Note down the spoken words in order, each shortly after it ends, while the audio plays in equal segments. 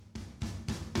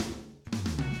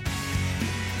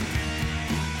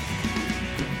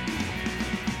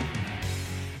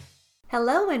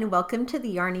Hello and welcome to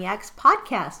the Yarniacs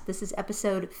podcast. This is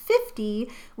episode 50,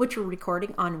 which we're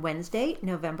recording on Wednesday,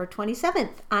 November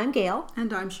 27th. I'm Gail.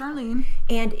 And I'm Charlene.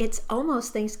 And it's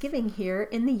almost Thanksgiving here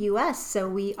in the U.S., so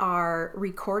we are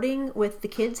recording with the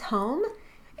kids home,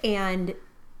 and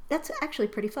that's actually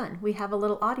pretty fun. We have a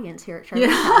little audience here at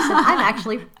Charlene's house,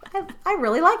 and I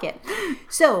really like it.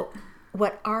 So,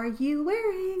 what are you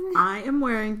wearing? I am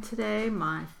wearing today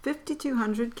my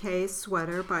 5200K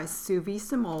sweater by Suvi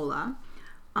Simola.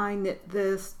 I knit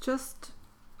this just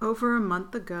over a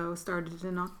month ago, started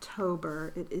in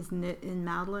October. It is knit in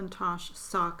Madeline Tosh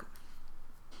sock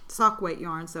weight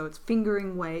yarn, so it's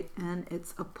fingering weight, and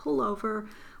it's a pullover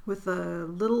with a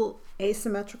little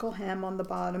asymmetrical hem on the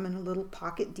bottom and a little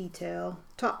pocket detail,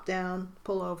 top down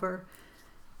pullover.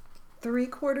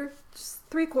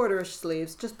 Three-quarter-ish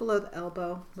sleeves, just below the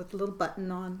elbow, with a little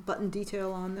button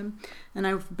detail on them. And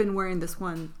I've been wearing this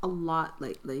one a lot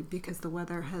lately because the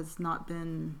weather has not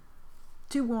been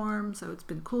too warm, so it's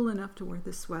been cool enough to wear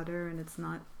this sweater, and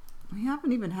we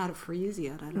haven't even had a freeze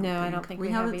yet, I don't think we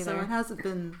have either. So it hasn't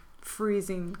been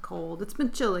freezing cold. It's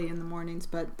been chilly in the mornings,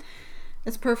 but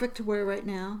it's perfect to wear right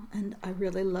now, and I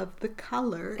really love the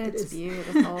color. It's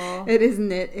beautiful. It is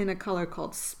knit in a color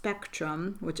called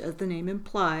Spectrum, which, as the name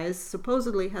implies,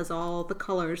 supposedly has all the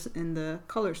colors in the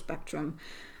color spectrum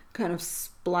kind of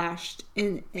splashed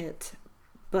in it,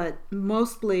 but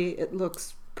mostly it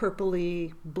looks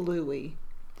purpley bluey.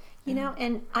 You know,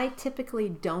 and I typically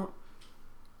don't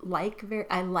like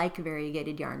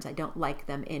variegated yarns. I don't like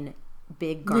them in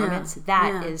big garments.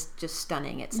 That is just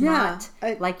stunning. It's not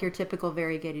like your typical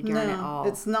variegated yarn at all.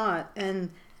 It's not.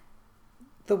 And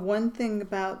the one thing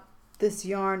about this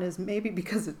yarn is maybe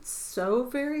because it's so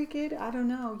variegated, I don't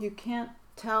know, you can't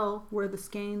tell where the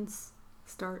skeins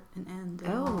start and end.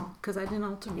 Because I didn't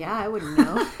alter. Yeah, I wouldn't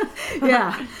know.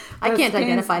 Yeah. I can't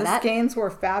identify that. The skeins were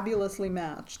fabulously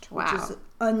matched, which is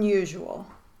unusual.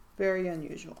 Very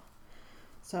unusual.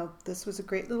 So this was a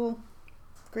great little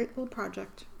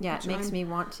project. Yeah, it makes me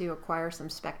want to acquire some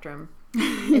Spectrum.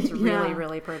 It's really,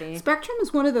 really pretty. Spectrum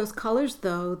is one of those colors,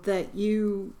 though, that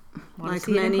you, like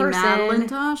many Madeline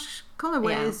Tosh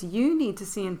colorways, you need to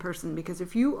see in person, because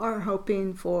if you are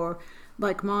hoping for,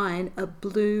 like mine, a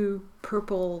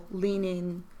blue-purple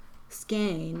leaning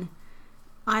skein,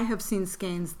 I have seen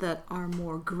skeins that are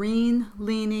more green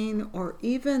leaning or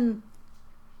even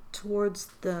towards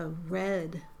the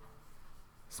red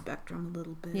spectrum a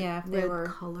little bit. Yeah,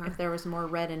 if there was more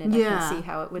red in it, I can see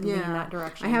how it would lean that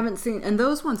direction. I haven't seen, and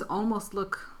those ones almost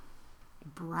look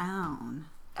brown.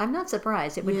 I'm not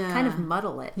surprised. It would kind of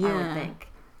muddle it, I would think.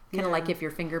 Kind of like if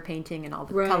you're finger painting and all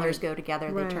the colors go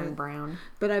together, they turn brown.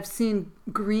 But I've seen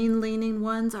green leaning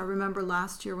ones. I remember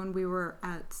last year when we were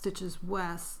at Stitches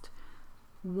West,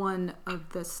 one of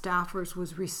the staffers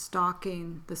was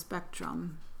restocking the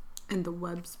Spectrum in the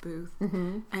Webb's booth,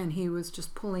 and he was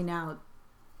just pulling out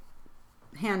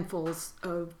handfuls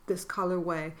of this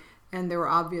colorway, and there were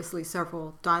obviously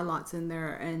several dye lots in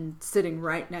there, and sitting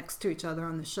right next to each other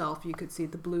on the shelf you could see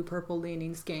the blue-purple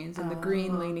leaning skeins and the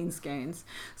green leaning skeins.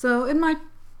 So it might,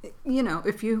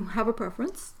 if you have a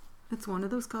preference, it's one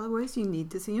of those colorways you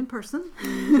need to see in person.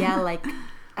 Yeah, like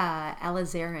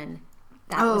alizarin.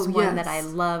 That was one that I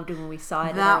loved when we saw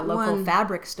it at our local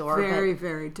fabric store. Very,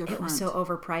 very different. It was so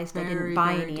overpriced. I didn't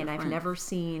buy any, and I've never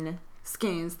seen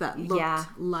skeins that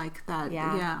looked like that.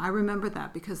 Yeah, I remember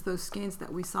that, because those skeins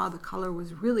that we saw, the color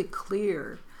was really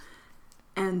clear,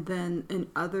 and then in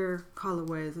other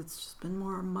colorways it's just been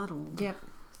more muddled. Yep,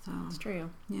 so it's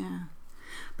true. Yeah,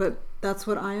 but that's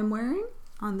what I am wearing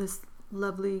on this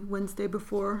lovely Wednesday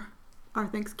before our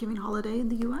Thanksgiving holiday in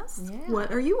the U.S. Yeah.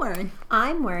 What are you wearing?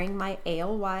 I'm wearing my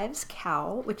Alewives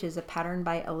cowl, which is a pattern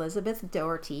by Elizabeth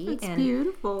Doherty. It's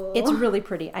beautiful. It's really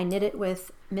pretty. I knit it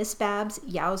with Miss Babs'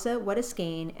 Yowza What a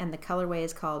Skein, and the colorway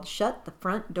is called Shut the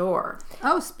Front Door.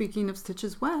 Oh, speaking of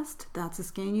Stitches West, that's a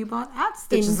skein you bought at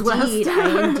Stitches West.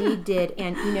 I indeed did.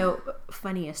 And,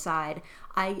 funny aside,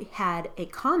 I had a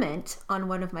comment on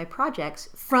one of my projects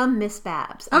from Miss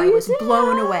Babs. I was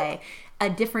blown away. A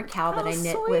different cowl that I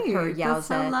knit with her Yowza. That's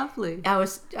so lovely. I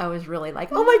was really like,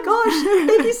 oh my gosh,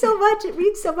 thank you so much. It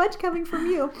means so much coming from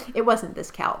you. It wasn't this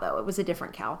cowl, though. It was a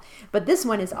different cowl. But this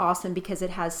one is awesome because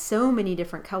it has so many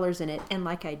different colors in it. And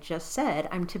like I just said,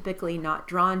 I'm typically not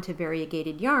drawn to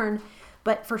variegated yarn.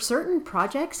 But for certain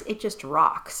projects, it just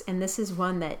rocks. And this is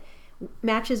one that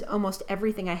matches almost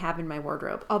everything I have in my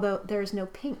wardrobe. Although there's no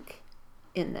pink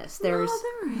in this.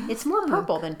 It's more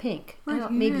purple than pink.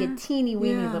 Maybe a teeny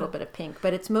weeny little bit of pink,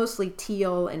 but it's mostly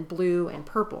teal and blue and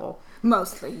purple.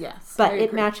 Mostly, yes. But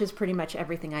it matches pretty much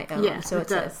everything I own. Yeah, so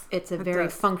it's a very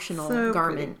functional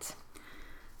garment.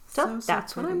 So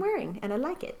that's what I'm wearing, and I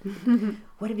like it.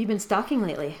 What have you been stocking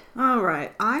lately? All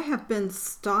right. I have been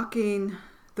stocking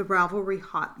the Ravelry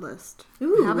hot list.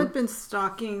 Ooh. I haven't been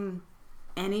stocking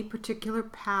any particular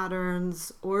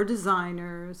patterns or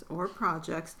designers or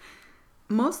projects,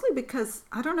 mostly because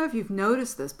I don't know if you've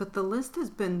noticed this, but the list has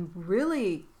been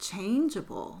really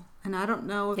changeable. And I don't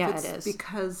know if it's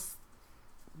because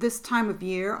this time of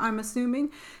year, I'm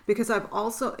assuming, because I've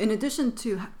also, in addition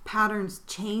to patterns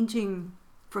changing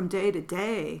from day to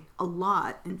day a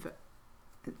lot, in fact,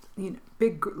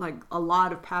 a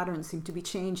lot of patterns seem to be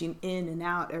changing in and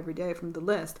out every day from the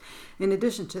list. In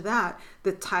addition to that,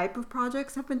 the type of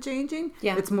projects have been changing.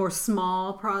 Yeah. It's more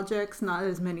small projects, not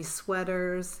as many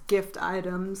sweaters, gift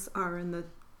items are in the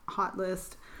hot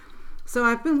list. So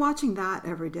I've been watching that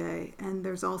every day, and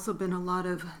there's also been a lot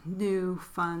of new,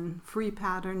 fun, free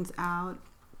patterns out.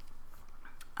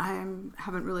 I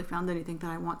haven't really found anything that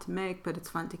I want to make, but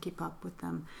it's fun to keep up with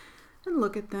them and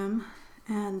look at them.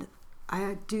 And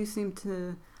I do seem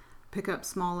to pick up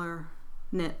smaller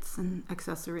knits and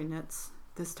accessory knits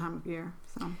this time of year.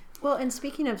 So, well, and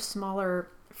speaking of smaller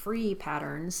free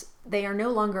patterns, they are no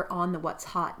longer on the What's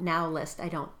Hot Now list, I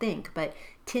don't think, but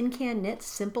Tin Can Knits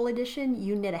Simple Edition,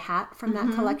 you knit a hat from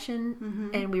that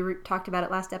collection, and we talked about it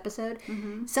last episode.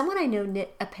 Someone I know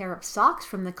knit a pair of socks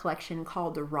from the collection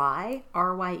called Rye,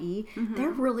 R-Y-E. They're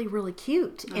really, really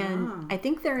cute, and I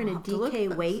think they're in a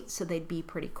DK weight, so they'd be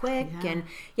pretty quick. And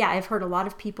I've heard a lot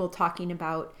of people talking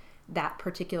about that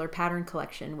particular pattern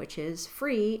collection, which is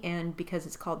free, and because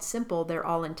it's called Simple, they're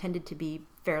all intended to be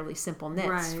fairly simple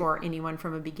knits for anyone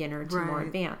from a beginner to more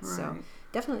advanced. So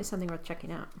definitely something worth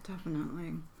checking out.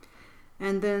 Definitely.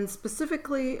 And then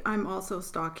specifically, I'm also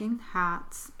stocking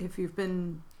hats. If you've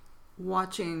been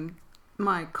watching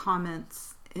my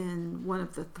comments in one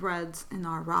of the threads in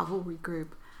our Ravelry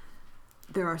group,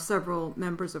 there are several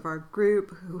members of our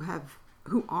group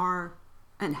who are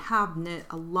and have knit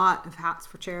a lot of hats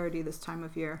for charity this time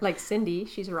of year. Like Cindy,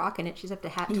 she's rocking it. She's up to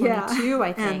hat 22,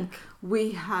 I think. And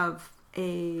we have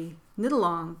a knit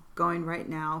along going right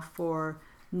now for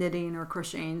knitting or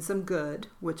crocheting some good,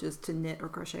 which is to knit or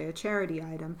crochet a charity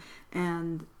item.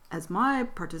 And as my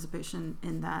participation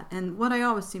in that, and what I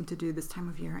always seem to do this time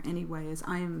of year anyway, is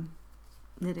I am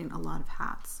knitting a lot of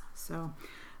hats. So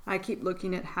I keep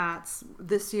looking at hats.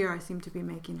 This year I seem to be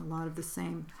making a lot of the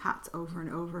same hats over and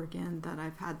over again that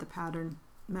I've had the pattern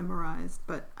memorized,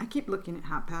 but I keep looking at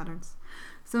hat patterns.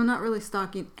 So not really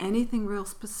stocking anything real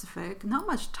specific. Not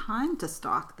much time to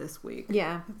stock this week.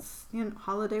 Yeah. It's,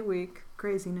 holiday week,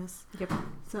 craziness. Yep.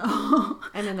 So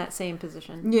I'm in that same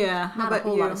position. Yeah. How Not about a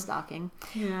whole you? lot of stocking.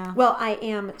 Yeah. Well, I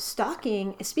am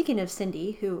stocking, speaking of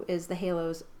Cindy, who is the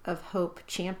Halos of Hope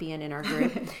champion in our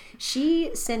group,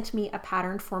 she sent me a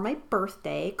pattern for my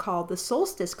birthday called the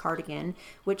Solstice Cardigan,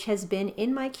 which has been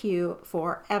in my queue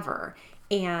forever.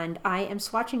 And I am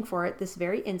swatching for it this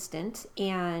very instant,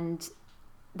 and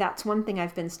that's one thing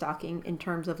I've been stocking in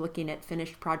terms of looking at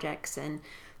finished projects and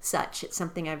such. It's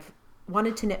something I've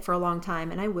wanted to knit for a long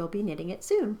time, and I will be knitting it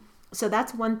soon. So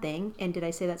that's one thing. And did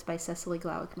I say that's by Cecily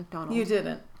Glowick McDonald? You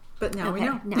didn't, but now we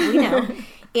know. Now we know.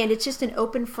 And it's just an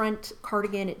open front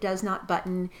cardigan. It does not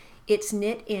button. It's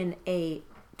knit in a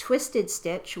twisted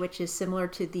stitch, which is similar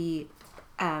to the,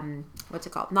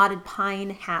 knotted pine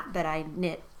hat that I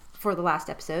knit for the last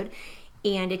episode.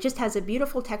 And it just has a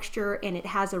beautiful texture, and it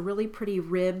has a really pretty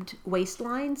ribbed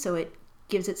waistline, so it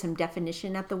gives it some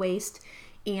definition at the waist.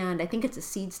 And I think it's a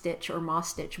seed stitch or moss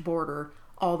stitch border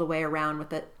all the way around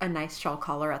with a nice shawl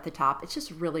collar at the top. It's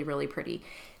just really, really pretty.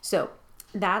 So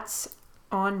that's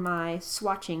on my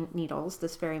swatching needles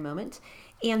this very moment.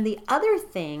 And the other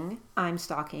thing I'm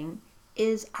stocking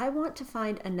is I want to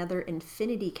find another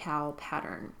infinity cowl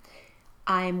pattern.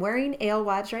 I'm wearing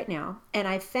alewives right now, and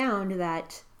I found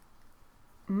that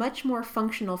much more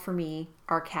functional for me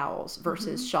are cowls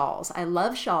versus shawls. I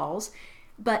love shawls,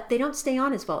 but they don't stay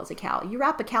on as well as a cowl. You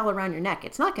wrap a cowl around your neck,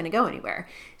 it's not going to go anywhere.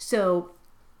 So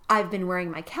I've been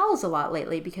wearing my cowls a lot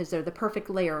lately because they're the perfect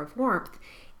layer of warmth.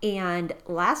 And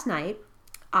last night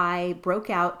I broke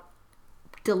out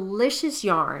delicious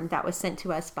yarn that was sent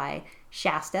to us by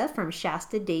Shasta from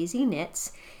Shasta Daisy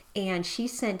Knits. And she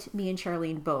sent me and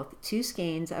Charlene both 2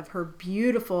 skeins of her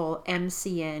beautiful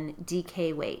MCN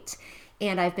DK weight.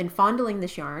 And I've been fondling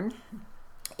this yarn,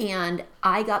 and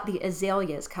I got the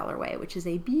Azaleas colorway, which is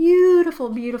a beautiful,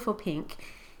 beautiful pink.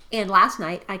 And last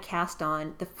night I cast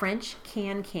on the French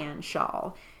Can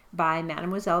shawl by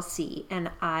Mademoiselle C.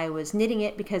 And I was knitting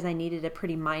it because I needed a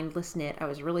pretty mindless knit. I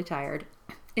was really tired.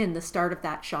 And the start of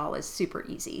that shawl is super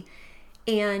easy.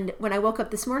 And when I woke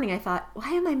up this morning, I thought, why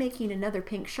am I making another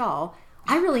pink shawl?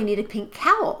 I really need a pink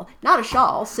cowl, not a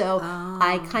shawl. So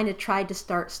I kind of tried to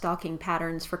start stalking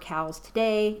patterns for cowls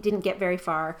today. Didn't get very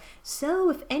far. So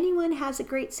if anyone has a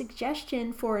great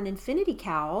suggestion for an infinity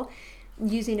cowl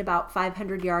using about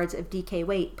 500 yards of DK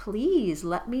weight, please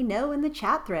let me know in the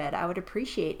chat thread. I would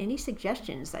appreciate any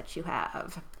suggestions that you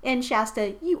have. And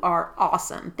Shasta, you are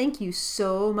awesome. Thank you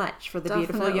so much for the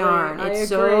beautiful yarn. It's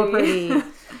so pretty.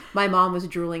 My mom was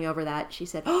drooling over that. She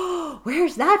said, "Oh,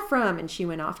 where's that from?" And she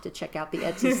went off to check out the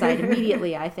Etsy site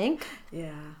immediately, I think.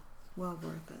 Yeah, well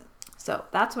worth it. So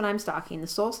that's what I'm stocking. The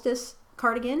Solstice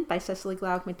cardigan by Cecily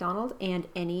Glauc McDonald, and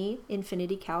any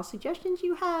infinity cowl suggestions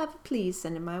you have, please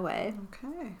send them my way.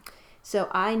 Okay. So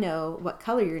I know what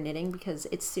color you're knitting because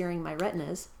it's searing my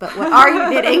retinas, but what are you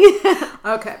knitting?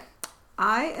 Okay.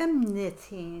 I am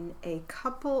knitting a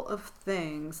couple of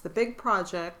things. The big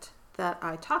project that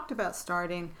I talked about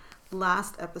starting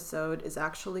last episode is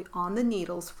actually on the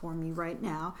needles for me right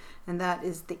now, and that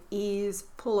is the Ease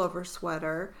Pullover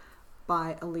Sweater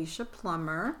by Alicia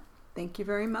Plummer. Thank you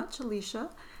very much, Alicia.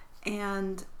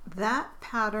 And that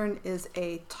pattern is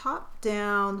a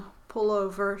top-down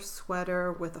pullover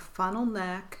sweater with a funnel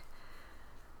neck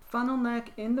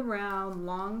in the round,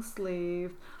 long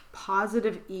sleeve,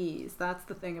 positive ease. That's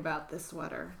the thing about this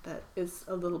sweater that is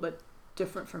a little bit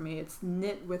different for me. It's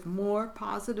knit with more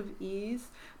positive ease,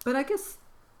 but I guess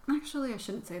actually I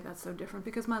shouldn't say that's so different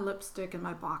because my lipstick and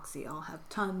my boxy all have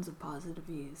tons of positive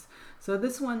ease. So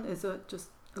this one is just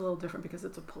a little different because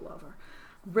it's a pullover.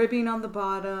 Ribbing on the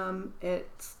bottom.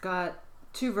 It's got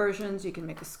two versions. You can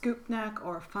make a scoop neck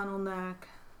or a funnel neck.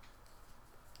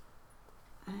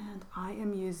 And I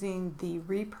am using the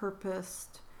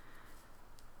repurposed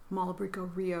Malabrigo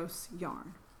Rios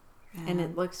yarn. And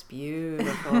it looks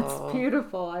beautiful. It's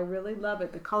beautiful. I really love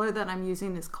it. The color that I'm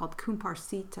using is called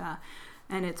Comparsita,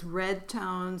 and it's red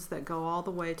tones that go all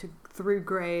the way through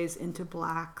grays into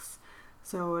blacks.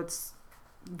 So it's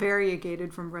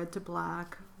variegated from red to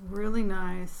black. Really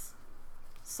nice,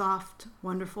 soft,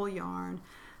 wonderful yarn.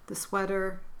 The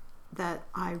sweater that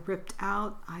I ripped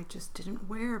out, I just didn't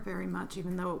wear very much,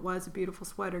 even though it was a beautiful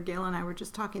sweater. Gail and I were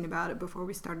just talking about it before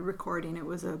we started recording. It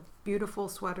was a beautiful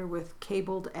sweater with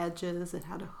cabled edges. It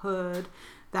had a hood.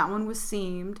 That one was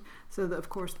seamed, so that, of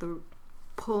course, the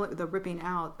ripping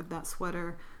out of that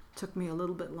sweater took me a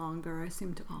little bit longer. I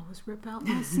seem to always rip out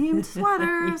my seamed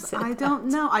sweaters. I don't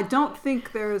know. I don't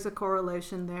think there is a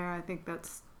correlation there. I think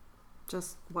that's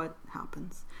just what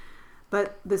happens.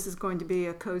 But this is going to be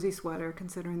a cozy sweater,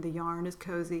 considering the yarn is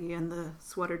cozy and the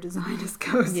sweater design is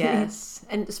cozy. Yes,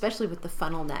 and especially with the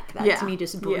funnel neck. That to me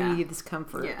just breathes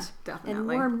comfort. Yeah, definitely. And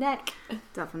warm neck.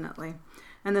 Definitely.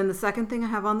 And then the second thing I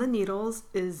have on the needles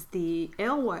is the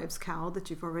Alewives cowl that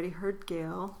you've already heard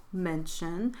Gail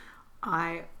mention.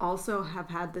 I also have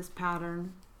had this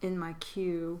pattern in my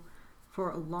queue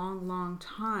for a long, long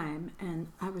time, and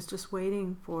I was just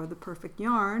waiting for the perfect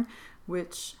yarn,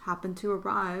 which happened to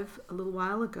arrive a little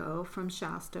while ago from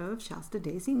Shasta of Shasta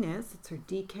Daisy Knits. It's her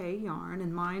DK yarn,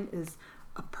 and mine is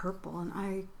a purple, and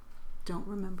I don't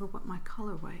remember what my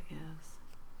colorway is.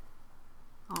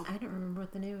 I don't remember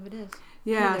what the name of it is.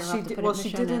 Yeah, she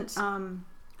didn't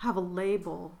have a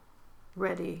label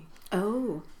ready.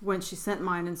 Oh, when she sent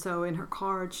mine, and so in her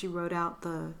card she wrote out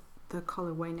the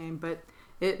colorway name, but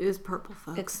it is purple,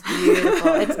 folks. It's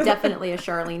beautiful. It's definitely a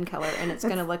Charlene color, and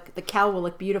the cowl will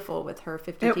look beautiful with her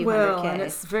 5200K. It will, and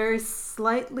it's very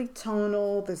slightly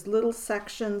tonal. There's little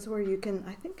sections where you can,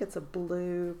 I think it's a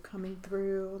blue coming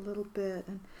through a little bit,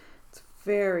 and it's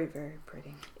very, very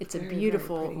pretty. It's very, a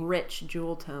beautiful, rich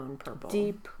jewel tone purple.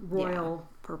 Deep royal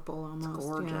purple almost. It's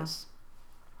gorgeous. Yeah.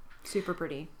 Super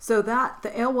pretty. So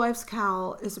the Alewives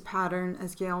cowl is a pattern,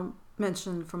 as Gail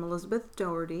mentioned, from Elizabeth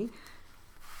Doherty.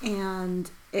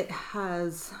 And it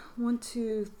has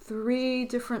 3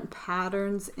 different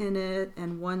patterns in it.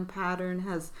 And one pattern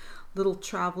has little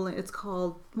traveling, it's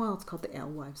called the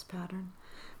Alewives pattern.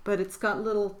 But it's got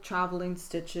little traveling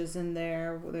stitches in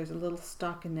there. There's a little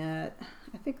stockinette.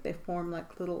 I think they form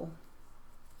like little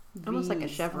almost like a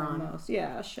chevron. Almost.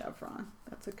 Yeah, a chevron.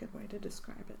 That's a good way to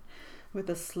describe it. With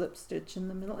a slip stitch in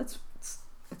the middle.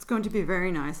 It's going to be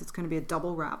very nice. It's going to be a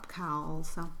double wrap cowl,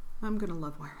 so I'm going to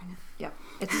love wearing it. Yep,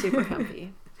 it's super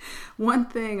comfy. One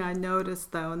thing I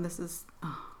noticed though, and this is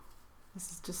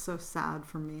just so sad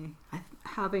for me. I'm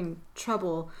having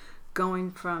trouble going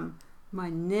from my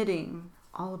knitting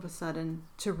all of a sudden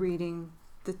to reading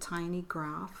the tiny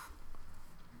graph.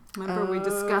 Remember we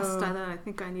discussed that I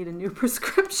think I need a new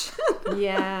prescription.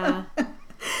 Yeah.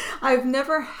 I've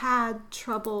never had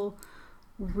trouble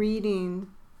reading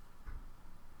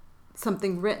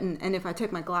something written, and if I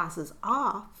take my glasses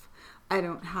off, I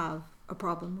don't have a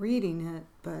problem reading it,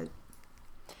 but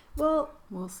Well,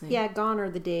 We'll see. yeah, gone are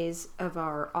the days of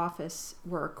our office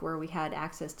work where we had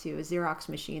access to a Xerox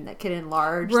machine that could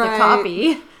enlarge the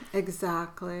copy.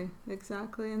 Exactly.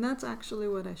 And that's actually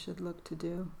what I should look to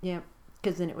do. Yeah,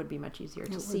 because then it would be much easier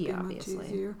to see, obviously. Much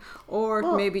easier.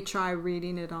 Or maybe try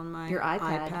reading it on my your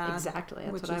iPad. Exactly,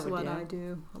 that's which what I would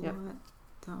do. Which is what I do a lot.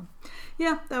 So,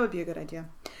 yeah, that would be a good idea.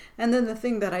 And then the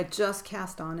thing that I just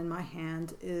cast on in my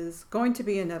hand is going to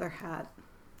be another hat.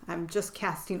 I'm just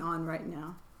casting on right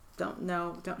now. Don't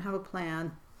know, don't have a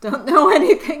plan, don't know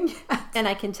anything yet. And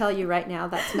I can tell you right now,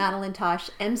 that's Madeline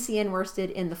Tosh, MCN worsted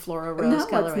in the Floral Rose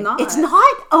colorway. It's not. It's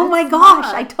not? Oh my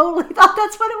gosh, I totally thought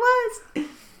that's what it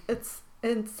was.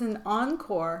 It's an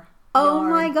encore Oh yarn.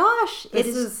 My gosh, This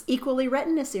it is equally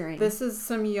retina searing. This is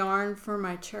some yarn for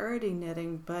my charity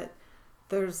knitting, but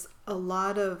there's a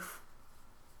lot of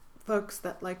folks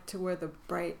that like to wear the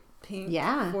bright pink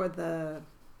for the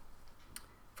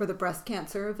breast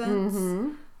cancer events.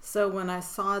 Mm-hmm. So when I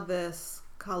saw this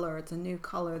color, it's a new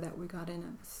color that we got in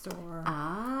at the store.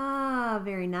 Ah,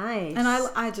 very nice. And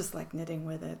I just like knitting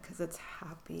with it because it's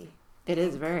happy. It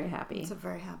is very happy. It's a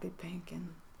very happy pink,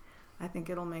 and I think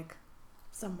it'll make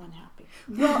someone happy.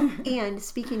 Well, and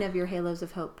speaking of your Halos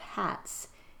of Hope hats,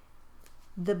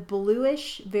 the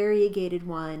bluish variegated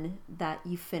one that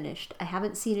you finished, I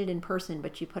haven't seen it in person,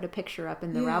 but you put a picture up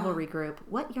in the Ravelry group.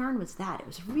 What yarn was that? It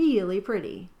was really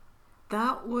pretty.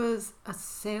 That was a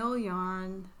sale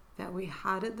yarn that we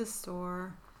had at the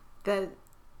store that,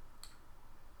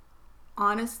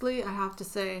 honestly, I have to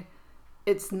say,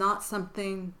 it's not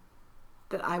something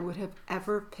that I would have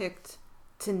ever picked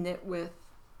to knit with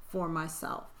for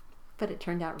myself. But it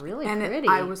turned out really and pretty.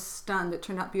 I was stunned. It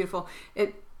turned out beautiful.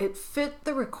 It fit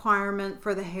the requirement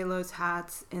for the Halos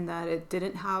hats in that it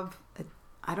didn't have,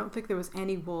 I don't think there was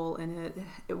any wool in it.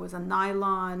 It was a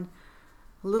nylon,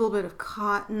 a little bit of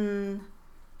cotton,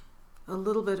 a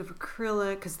little bit of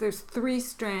acrylic, because there's 3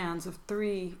 strands of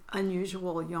 3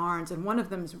 unusual yarns, and one of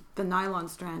them is the nylon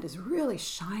strand is really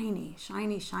shiny.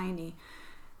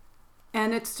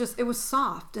 And it was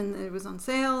soft, and it was on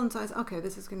sale, and so I said, okay,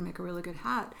 this is going to make a really good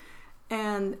hat.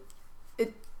 And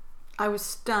I was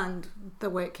stunned the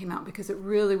way it came out because it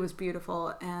really was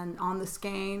beautiful, and on the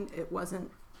skein, it wasn't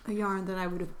a yarn that I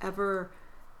would have ever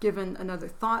given another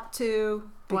thought to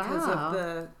because of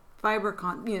the fiber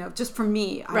just for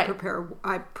me,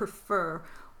 I prefer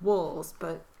wools,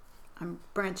 but I'm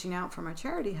branching out for my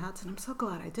charity hats, and I'm so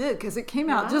glad I did because it came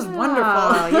out just wonderful.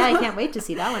 Yeah, I can't wait to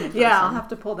see that one in person. Yeah, I'll have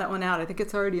to pull that one out. I think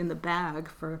it's already in the bag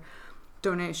for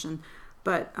donation.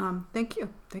 But thank you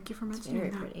for mentioning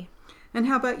that. Very pretty. And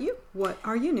how about you? What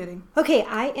are you knitting? Okay,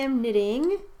 I am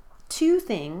knitting 2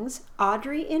 things.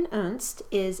 Audrey in Ernst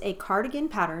is a cardigan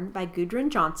pattern by Gudrun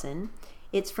Johnson.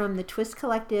 It's from the Twist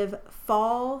Collective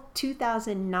Fall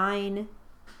 2009,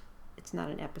 it's not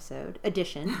an episode,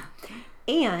 edition.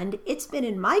 And it's been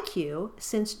in my queue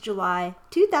since July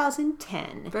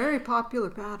 2010. Very popular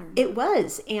pattern. It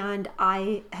was, and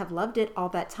I have loved it all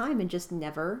that time and just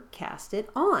never cast it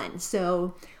on.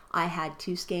 So I had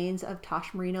 2 skeins of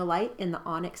Tosh Merino Light in the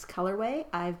Onyx colorway.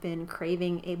 I've been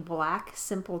craving a black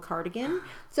simple cardigan,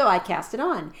 so I cast it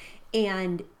on.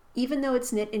 And even though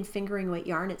it's knit in fingering weight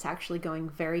yarn, it's actually going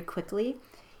very quickly.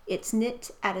 It's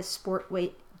knit at a sport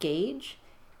weight gauge,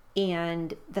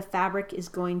 and the fabric is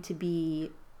going to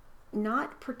be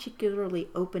not particularly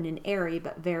open and airy,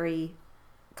 but very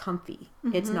comfy.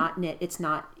 Mm-hmm. It's not knit, it's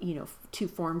not, too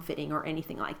form-fitting or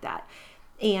anything like that.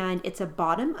 And it's a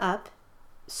bottom-up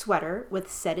sweater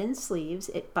with set-in sleeves.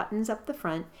 It buttons up the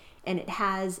front, and it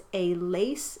has a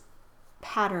lace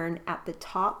pattern at the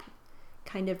top,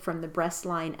 kind of from the breast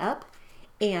line up,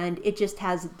 and it just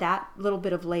has that little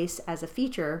bit of lace as a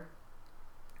feature,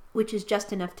 which is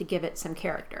just enough to give it some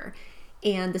character.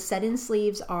 And the set-in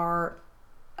sleeves are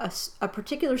a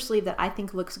particular sleeve that I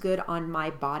think looks good on my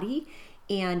body,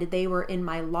 and they were in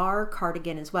my Lar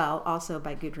cardigan as well, also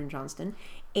by Gudrun Johnston,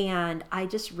 and I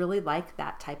just really like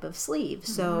that type of sleeve.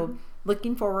 Mm-hmm. So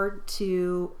looking forward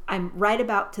to, I'm right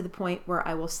about to the point where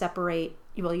I will separate,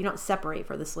 well, you don't separate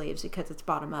for the sleeves because it's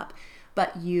bottom up,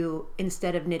 but you,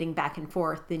 instead of knitting back and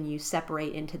forth, then you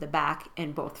separate into the back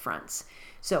and both fronts.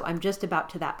 So I'm just about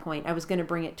to that point. I was going to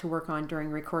bring it to work on during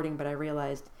recording, but I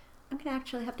realized I'm going to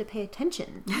actually have to pay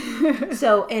attention.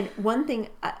 So, and one thing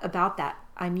about that,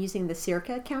 I'm using the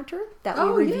Circa counter that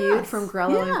we reviewed from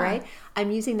Grello and Gray.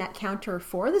 I'm using that counter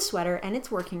for the sweater, and it's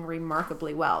working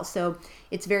remarkably well. So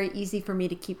it's very easy for me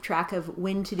to keep track of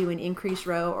when to do an increase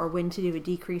row or when to do a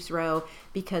decrease row,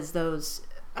 because those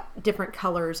different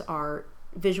colors are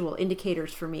visual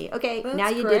indicators for me. Okay, now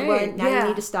you did one, now you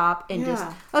need to stop and just,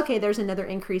 okay, there's another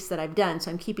increase that I've done.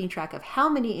 So I'm keeping track of how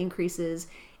many increases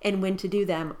and when to do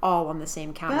them all on the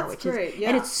same counter. That's which great, is, yeah.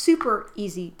 and it's super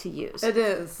easy to use. It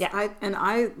is. Yeah.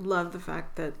 I love the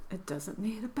fact that it doesn't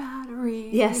need a battery.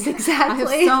 Yes, exactly.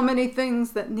 I have so many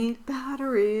things that need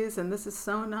batteries, and this is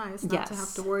so nice not to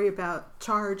have to worry about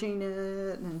charging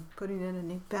it and putting in a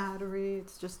new battery.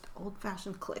 It's just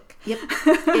old-fashioned click. Yep.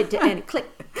 And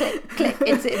click, click, click.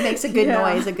 It makes a good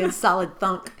noise, a good solid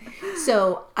thunk.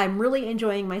 So I'm really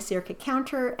enjoying my circuit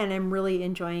counter, and I'm really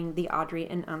enjoying the Audrey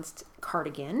and Unst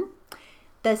cardigan.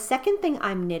 The second thing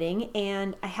I'm knitting,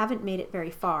 and I haven't made it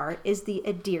very far, is the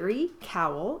Adiri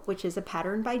cowl, which is a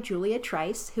pattern by Julia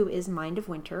Trice, who is Mind of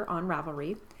Winter on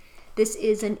Ravelry. This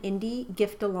is an indie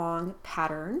gift-along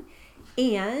pattern,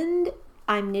 and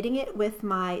I'm knitting it with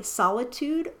my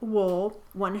Solitude Wool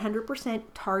 100%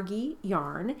 Targhee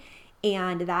yarn,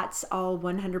 and that's all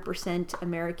 100%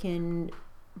 American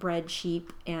bred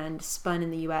sheep and spun in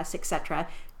the US, etc.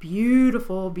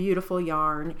 Beautiful, beautiful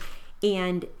yarn.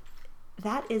 And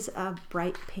that is a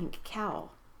bright pink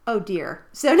cowl. Oh dear.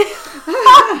 So what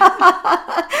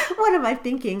am I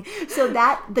thinking? So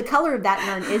the color of that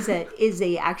yarn is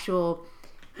a actual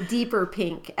deeper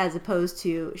pink as opposed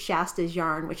to Shasta's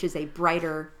yarn, which is a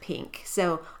brighter pink.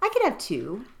 So I could have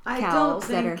two cowls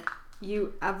that are.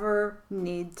 You ever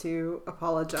need to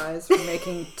apologize for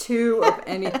making two of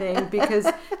anything, because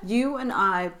you and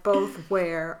I both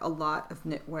wear a lot of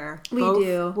knitwear. We both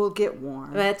do. Will get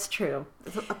worn. That's true.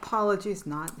 Apologies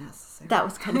not necessary. That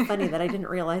was kind of funny that I didn't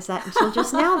realize that until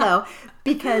just now, though,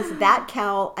 because that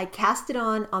cowl, I cast it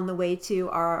on the way to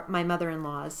my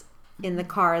mother-in-law's in the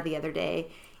car the other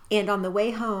day. And on the way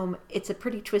home, it's a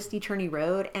pretty twisty, turny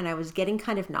road, and I was getting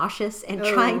kind of nauseous and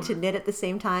trying to knit at the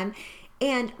same time.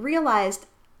 And realized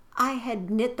I had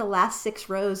knit the last 6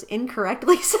 rows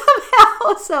incorrectly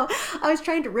somehow. So I was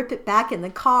trying to rip it back in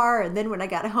the car. And then when I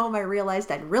got home, I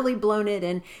realized I'd really blown it.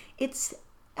 And it's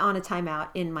on a timeout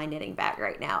in my knitting bag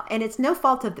right now. And it's no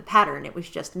fault of the pattern. It was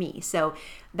just me. So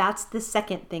that's the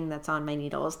second thing that's on my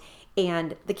needles.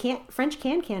 And the French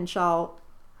can shawl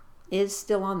is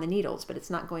still on the needles, but it's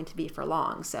not going to be for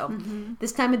long. So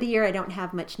this time of the year, I don't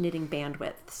have much knitting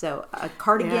bandwidth. So a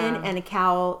cardigan and a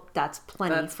cowl, that's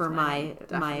plenty for my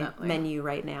menu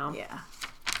right now. Yeah.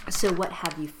 So what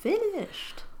have you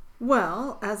finished?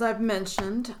 Well, as I've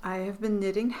mentioned, I have been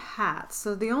knitting hats.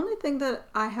 So the only thing that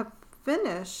I have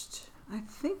finished, I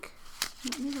think,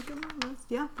 let me look at my list.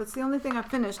 Yeah, that's the only thing I've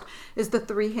finished is the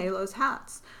 3 Halos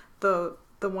hats. The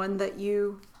one that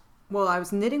well, I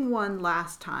was knitting one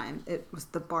last time. It was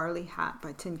the Barley Hat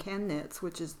by Tin Can Knits,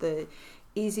 which is the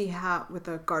easy hat with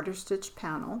a garter stitch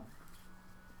panel.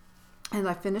 And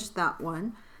I finished that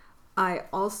one. I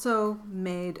also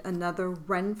made another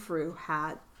Renfrew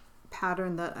hat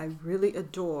pattern that I really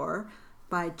adore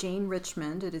by Jane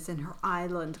Richmond. It is in her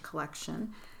Island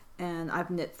collection. And I've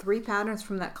knit 3 patterns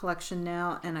from that collection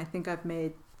now, and I think I've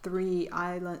made 3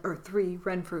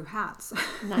 Renfrew hats.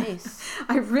 Nice.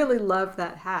 I really love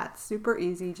that hat. Super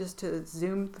easy just to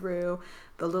zoom through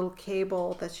the little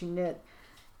cable that you knit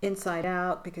inside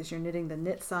out, because you're knitting the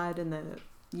knit side and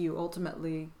you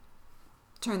ultimately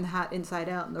turn the hat inside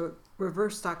out, and the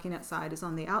reverse stockinette side is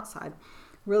on the outside.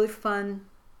 Really fun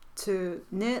to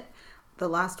knit. The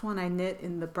last one I knit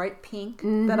in the bright pink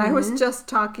that I was just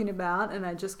talking about, and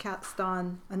I just cast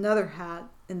on another hat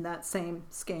in that same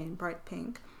skein, bright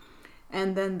pink.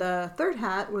 And then the third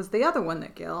hat was the other one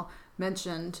that Gail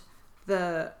mentioned,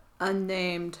 the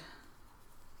unnamed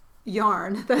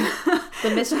yarn.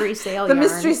 The mystery sail the yarn. The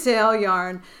mystery sail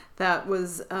yarn that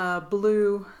was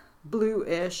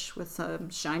bluish with some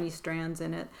shiny strands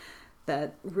in it,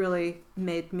 that really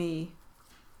made me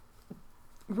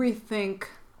rethink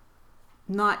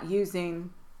not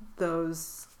using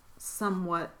those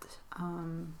somewhat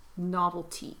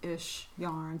novelty-ish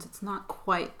yarns. It's not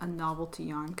quite a novelty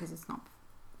yarn because it's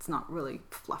not really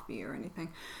fluffy or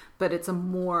anything, but it's a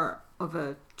more of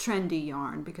a trendy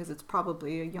yarn because it's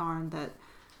probably a yarn that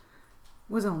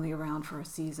was only around for a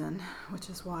season, which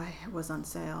is why it was on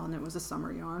sale, and it was a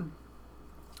summer yarn.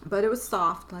 But it was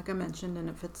soft, like I mentioned, and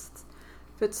it fits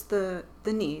the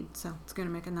need, so it's going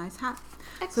to make a nice hat.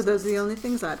 Excellent. So those are the only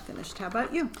things I've finished. How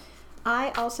about you?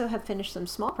 I also have finished some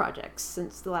small projects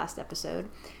since the last episode.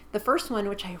 The first one,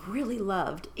 which I really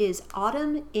loved, is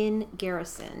Autumn in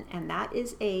Garrison, and that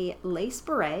is a lace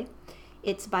beret.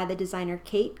 It's by the designer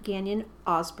Kate Gagnon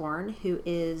Osborne, who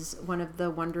is one of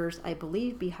the wonders, I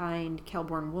believe, behind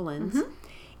Kelborn Woolens. Mm-hmm.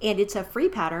 And it's a free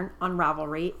pattern on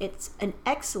Ravelry. It's an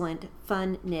excellent,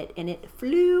 fun knit, and it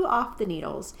flew off the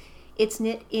needles. It's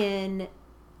knit in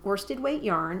worsted weight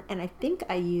yarn, and I think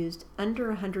I used under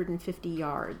 150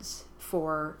 yards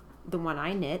for the one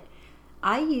I knit.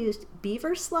 I used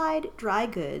Beaver Slide Dry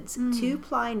Goods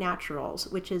 2-ply Naturals,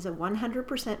 which is a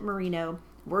 100% merino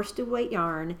worsted weight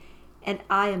yarn, and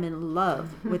I am in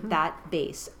love with that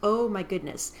base. Oh my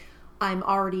goodness. I'm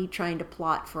already trying to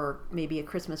plot for maybe a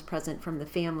Christmas present from the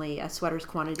family, a sweater's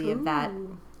quantity of that.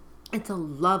 It's a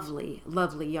lovely,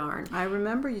 lovely yarn. I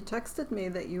remember you texted me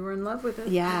that you were in love with it.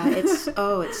 Yeah,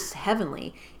 it's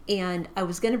heavenly. And I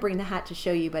was going to bring the hat to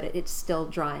show you, but it's still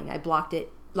drying. I blocked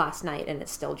it last night and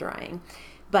it's still drying.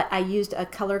 But I used a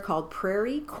color called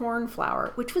Prairie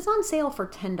Cornflower, which was on sale for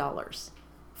 $10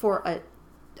 for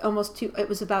it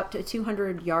was about a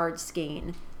 200 yard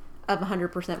skein of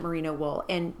 100% merino wool.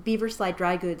 And Beaver Slide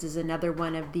Dry Goods is another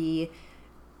one of the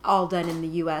all done in the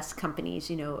U.S. companies.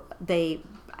 You know, they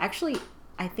actually,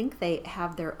 I think they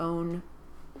have their own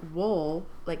wool.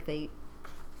 I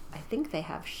think they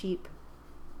have sheep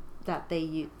that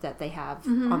they have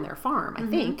on their farm, I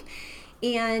think.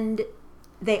 And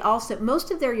they also, most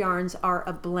of their yarns are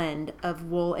a blend of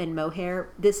wool and mohair.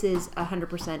 This is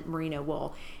 100% merino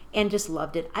wool, and just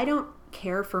loved it. I don't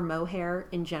care for mohair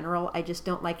in general. I just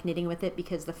don't like knitting with it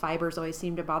because the fibers always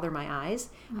seem to bother my eyes.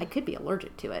 I could be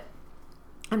allergic to it.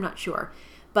 I'm not sure.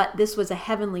 But this was a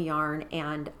heavenly yarn,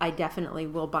 and I definitely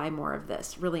will buy more of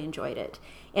this. Really enjoyed it.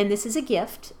 And this is a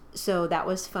gift, so that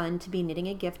was fun to be knitting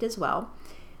a gift as well.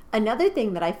 Another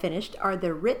thing that I finished are the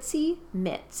Ritzy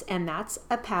Mitts, and that's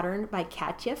a pattern by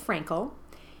Katja Frankel,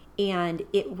 and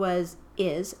it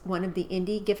is one of the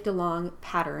indie gift-along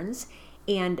patterns.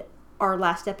 And our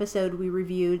last episode, we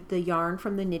reviewed the yarn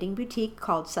from the Knitting Boutique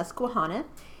called Susquehanna,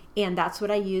 and that's what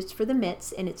I used for the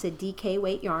mitts, and it's a DK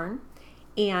weight yarn.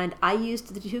 And I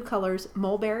used the two colors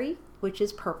Mulberry, which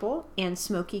is purple, and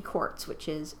Smoky Quartz, which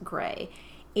is gray.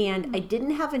 And I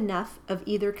didn't have enough of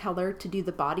either color to do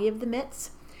the body of the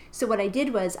mitts. So what I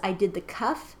did was I did the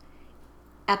cuff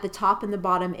at the top and the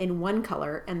bottom in one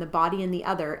color and the body in the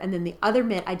other. And then the other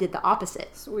mitt, I did the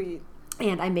opposite. Sweet.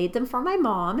 And I made them for my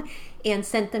mom and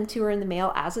sent them to her in the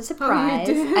mail as a surprise.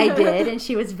 Oh, you did? I did, and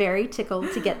she was very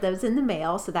tickled to get those in the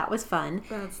mail, so that was fun.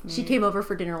 That's neat. She came over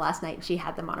for dinner last night, and she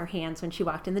had them on her hands when she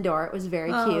walked in the door. It was very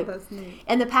cute. Oh, that's neat.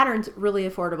 And the pattern's really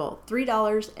affordable,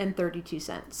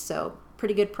 $3.32. So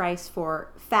pretty good price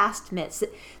for fast mitts.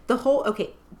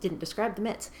 Didn't describe the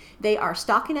mitts. They are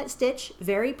stockinette stitch,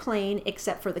 very plain,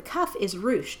 except for the cuff is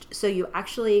ruched. So you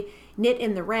actually knit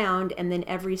in the round, and then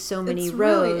every so many rows. It's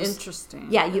really interesting.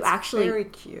 Yeah, it's very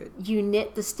cute. You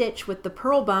knit the stitch with the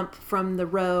purl bump from the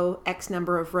row X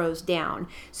number of rows down.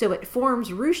 So it forms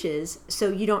ruches, so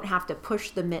you don't have to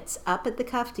push the mitts up at the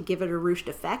cuff to give it a ruched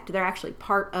effect. They're actually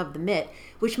part of the mitt,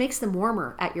 which makes them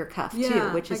warmer at your cuff too,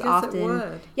 which is often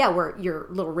where your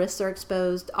little wrists are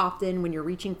exposed often when you're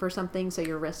reaching for something, so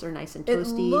your wrists are nice and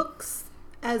toasty. It looks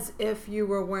as if you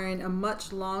were wearing a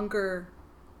much longer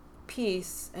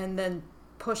piece and then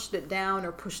pushed it down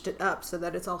or pushed it up so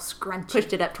that it's all scrunchy.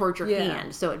 Pushed it up towards your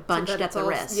hand, so it bunched at the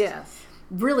wrist. Yes.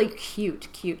 Really cute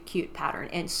pattern,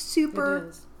 and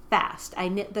super fast. I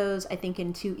knit those, I think,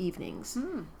 in 2 evenings.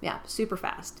 Yeah, super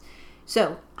fast.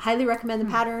 So, highly recommend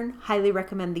the pattern, highly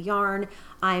recommend the yarn.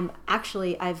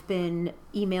 I've been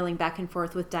emailing back and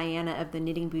forth with Diana of the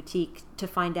Knitting Boutique to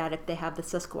find out if they have the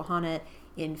Susquehanna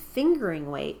in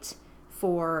fingering weight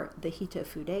for the Hito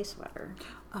Fude sweater.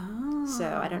 Oh.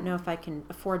 So I don't know if I can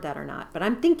afford that or not, but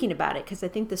I'm thinking about it because I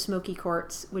think the Smoky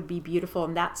Quartz would be beautiful,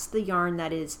 and that's the yarn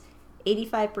that is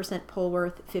 85%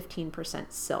 Polworth,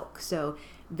 15% silk. So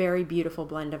very beautiful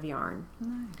blend of yarn.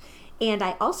 Nice. And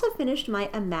I also finished my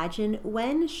Imagine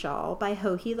When shawl by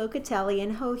Joji Locatelli.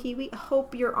 And Joji, we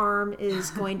hope your arm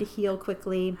is going to heal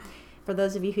quickly. For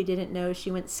those of you who didn't know, she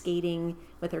went skating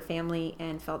with her family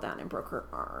and fell down and broke her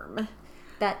arm.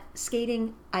 That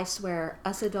skating, I swear,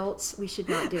 us adults, we should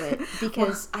not do it.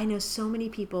 Because I know so many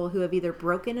people who have either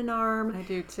broken an arm. I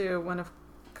do too.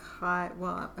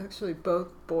 Actually both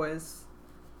boys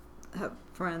have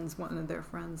friends, one of their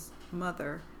friends'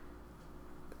 mother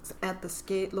at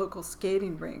the local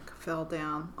skating rink fell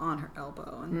down on her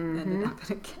elbow and ended up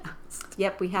in a cast.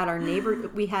 Yep, we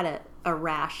had a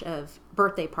rash of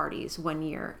birthday parties one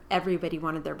year. Everybody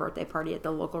wanted their birthday party at the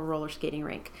local roller skating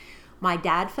rink. My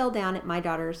dad fell down at my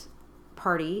daughter's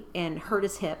party and hurt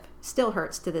his hip, still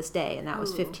hurts to this day, and that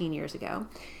was 15 years ago.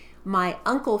 My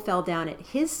uncle fell down at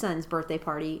his son's birthday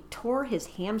party, tore his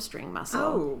hamstring muscle.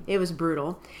 Oh. It was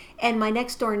brutal. And my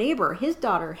next door neighbor, his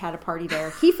daughter had a party there.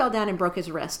 He fell down and broke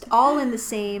his wrist, all in the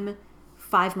same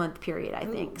 5-month period, I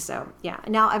think. So, yeah.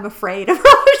 Now I'm afraid of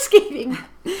roller skating.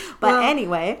 But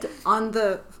anyway. On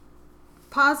the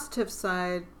positive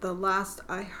side, the last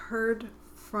I heard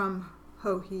from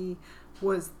Joji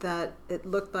was that it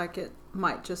looked like it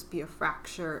might just be a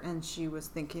fracture, and she was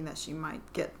thinking that she might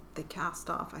get the cast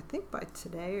off, I think by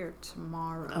today or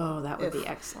tomorrow. Oh, that would be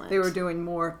excellent. They were doing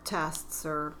more tests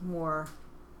or more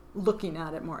looking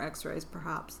at it, more x-rays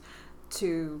perhaps,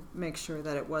 to make sure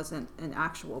that it wasn't an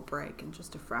actual break and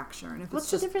just a fracture. And if What's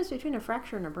the difference between a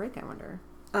fracture and a break, I wonder?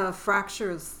 A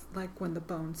fracture is like when the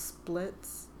bone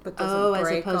splits, but doesn't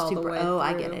break all the way through.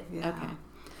 I get it. Yeah. Okay.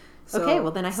 So, okay,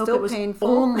 well then I hope it was painful.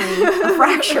 only a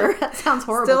fracture. That sounds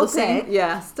horrible to say.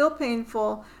 Yeah, still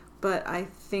painful, but I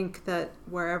think that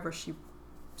wherever she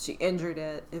injured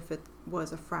it, if it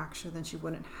was a fracture, then she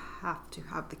wouldn't have to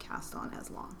have the cast on as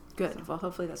long. Good. So. Well,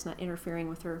 hopefully that's not interfering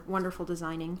with her wonderful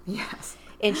designing. Yes.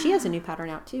 And she has a new pattern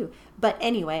out too. But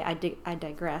anyway, I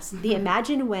digress. The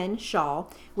Imagine When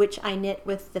shawl, which I knit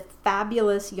with the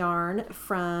fabulous yarn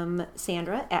from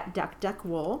Sandra at Duck Duck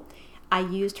Wool. I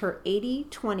used her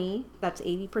 80-20, that's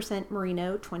 80%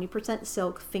 merino, 20%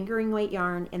 silk fingering weight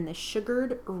yarn in the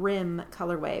Sugared Rim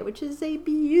colorway, which is a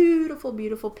beautiful,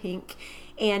 beautiful pink.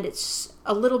 And it's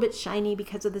a little bit shiny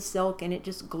because of the silk, and it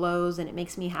just glows and it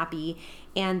makes me happy.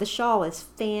 And the shawl is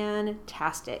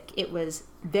fantastic. It was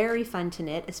very fun to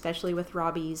knit, especially with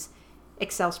Robbie's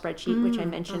Excel spreadsheet, which I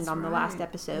mentioned on the last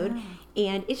episode.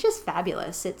 Yeah. And it's just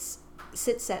fabulous. It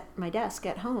sits at my desk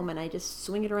at home, and I just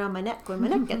swing it around my neck when my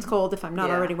neck gets cold if I'm not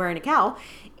already wearing a cowl.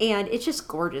 And it's just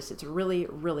gorgeous. It's really,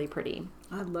 really pretty.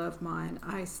 I love mine.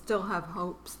 I still have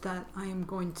hopes that I am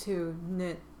going to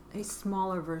knit a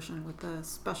smaller version with a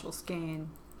special skein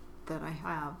that I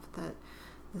have that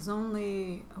is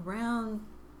only around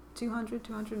 200,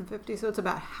 250, so it's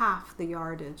about half the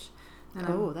yardage. And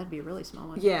that'd be a really small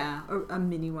one. Yeah, a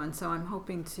mini one. So I'm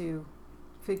hoping to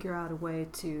figure out a way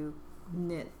to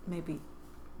knit maybe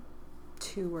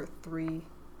 2 or 3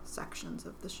 sections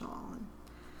of the shawl, and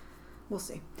we'll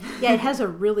see. Yeah, it has a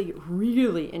really,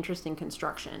 really interesting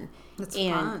construction. It's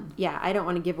fun. Yeah, I don't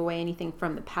want to give away anything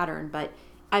from the pattern, but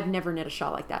I've never knit a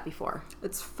shawl like that before.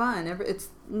 It's fun. It's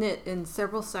knit in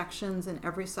several sections, and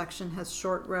every section has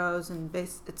short rows, and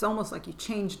it's almost like you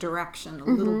change direction a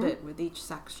little bit with each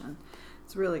section.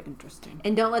 It's really interesting.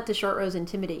 And don't let the short rows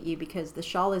intimidate you, because the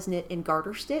shawl is knit in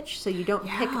garter stitch, so you don't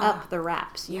pick up the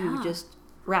wraps. You just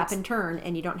wrap and turn,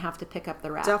 and you don't have to pick up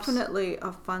the wraps. Definitely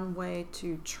a fun way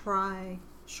to try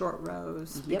short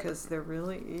rows, because they're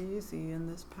really easy in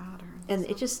this pattern. And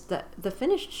it just, the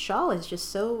finished shawl is just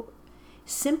so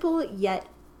simple, yet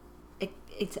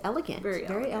it's elegant.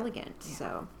 Very elegant. Yeah.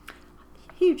 So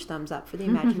huge thumbs up for the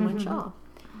Imagine When shawl.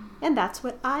 And that's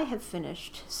what I have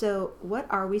finished. So what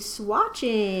are we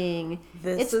swatching?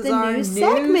 This is our new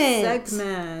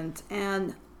segment.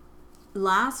 And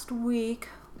last week,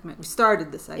 we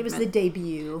started the segment. It was the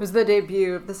debut. It was the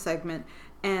debut of the segment.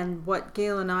 And what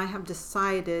Gail and I have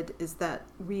decided is that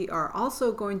we are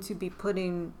also going to be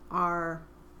putting our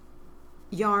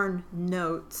yarn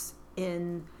notes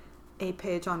in a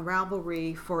page on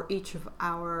Ravelry for each of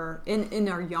our, in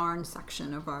our yarn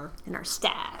section of our... In our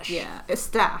stash. Yeah, a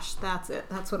stash, that's it.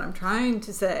 That's what I'm trying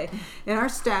to say. In our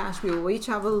stash, we will each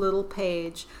have a little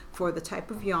page for the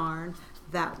type of yarn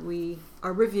that we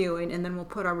are reviewing, and then we'll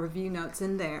put our review notes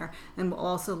in there, and we'll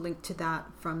also link to that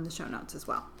from the show notes as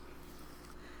well.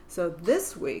 So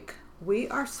this week, we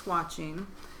are swatching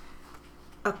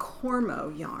a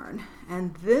Cormo yarn,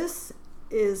 and this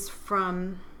is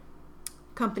from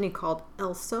company called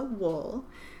Elsa Wool.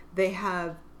 They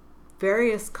have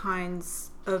various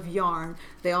kinds of yarn.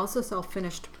 They also sell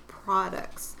finished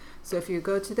products. So if you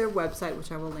go to their website,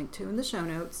 which I will link to in the show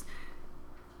notes,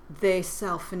 they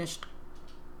sell finished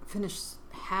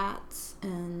hats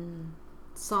and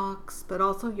socks, but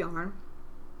also yarn.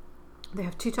 They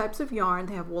have 2 types of yarn.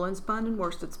 They have woolen spun and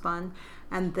worsted spun,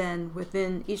 and then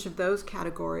within each of those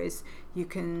categories you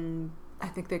can, I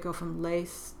think they go from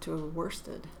lace to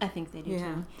worsted. I think they do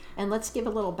too. And let's give a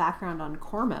little background on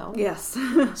Cormo. Yes.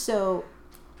 So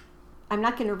I'm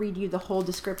not going to read you the whole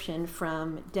description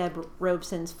from Deb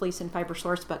Robeson's Fleece and Fiber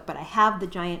Source Book, but I have the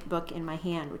giant book in my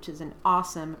hand, which is an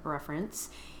awesome reference.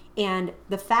 And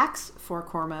the facts for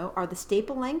Cormo are the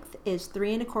staple length is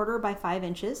 3 1/4 by 5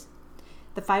 inches.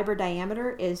 The fiber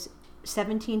diameter is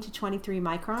 17 to 23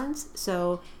 microns.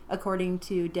 So according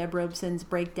to Deb Robeson's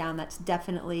breakdown, that's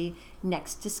definitely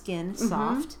next to skin,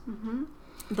 soft.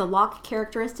 The lock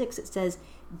characteristics, it says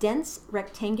dense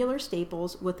rectangular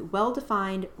staples with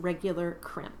well-defined regular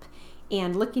crimp.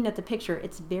 And looking at the picture,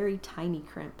 it's very tiny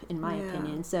crimp in my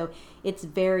opinion. So it's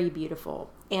very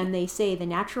beautiful. And they say the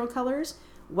natural colors,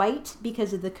 white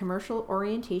because of the commercial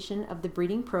orientation of the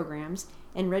breeding programs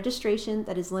and registration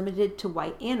that is limited to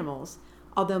white animals.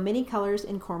 Although many colors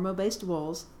in Cormo-based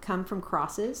wools come from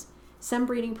crosses, some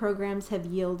breeding programs have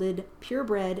yielded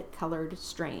purebred colored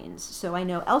strains. So I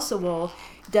know Elsa Wool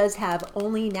does have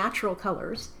only natural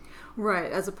colors,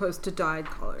 Right, as opposed to dyed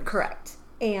colors. Correct.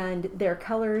 And their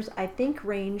colors, I think,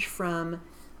 range from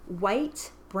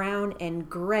white, brown, and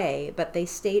gray, but they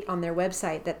state on their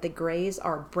website that the grays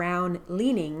are brown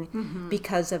leaning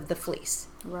because of the fleece.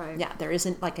 Right. Yeah, there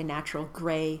isn't like a natural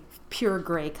gray, pure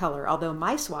gray color, although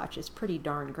my swatch is pretty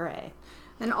darn gray.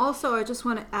 And also, I just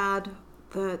want to add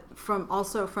that from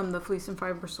the Fleece and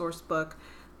Fiber Source book,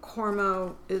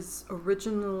 Cormo is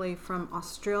originally from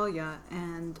Australia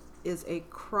and is a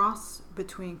cross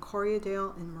between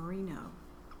Corriedale and Merino.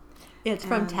 It's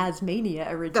from Tasmania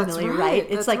originally, right?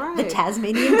 It's that's like right. the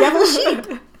Tasmanian devil sheep.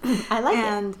 I like it.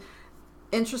 And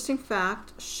interesting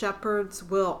fact, shepherds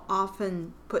will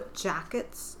often put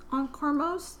jackets on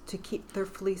cormos to keep their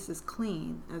fleeces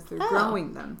clean as they're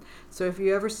growing them. So if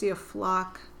you ever see a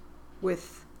flock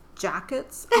with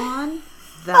jackets on,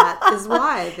 that is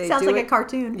why they Sounds do like it. a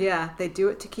cartoon. Yeah, they do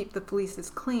it to keep the fleeces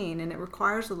clean, and it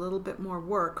requires a little bit more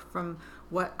work from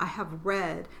what I have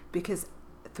read, because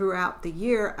throughout the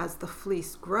year, as the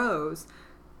fleece grows,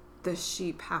 the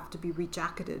sheep have to be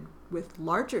rejacketed with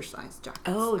larger size jackets.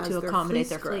 Oh, as to accommodate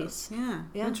their grows. fleece.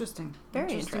 Yeah, interesting.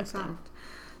 Very interesting. Fact.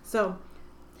 So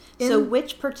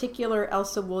which particular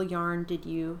Elsa wool yarn did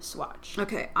you swatch?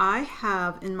 Okay, I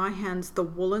have in my hands the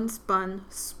Woolen Spun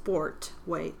Sport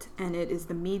weight, and it is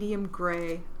the medium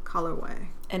gray colorway.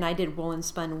 And I did woolen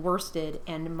spun worsted,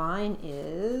 and mine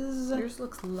is... Yours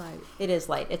looks light. It is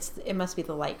light. It must be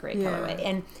the light gray Yeah. colorway.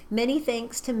 And many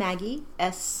thanks to Maggie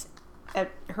S.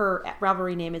 Her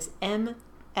Ravelry name is MSWNOLA.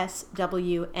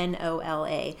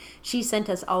 She sent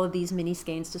us all of these mini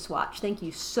skeins to swatch. Thank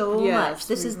you so much.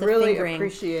 This is the really fingering.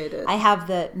 Appreciate it. I have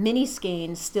the mini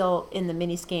skein still in the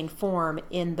mini skein form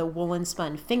in the woolen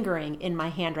spun fingering in my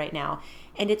hand right now,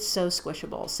 and it's so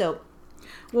squishable. So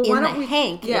well, in the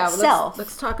hank itself,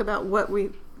 let's talk about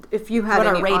if you had what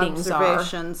any our ratings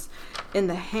observations in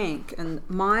the hank. And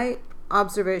my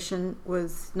observation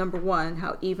was, number one,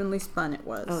 how evenly spun it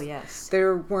was. Oh, yes.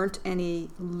 There weren't any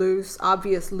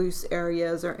obvious loose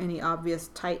areas or any obvious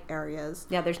tight areas.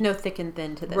 Yeah, there's no thick and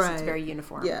thin to this. Right. It's very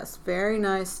uniform. Yes, very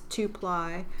nice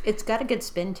 2-ply. It's got a good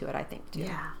spin to it, I think, too.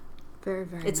 Yeah, very,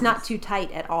 very It's nice. not too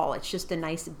tight at all. It's just a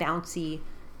nice, bouncy,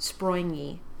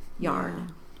 springy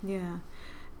yarn. Yeah.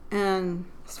 And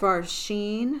as far as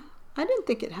sheen, I didn't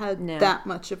think it had that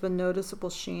much of a noticeable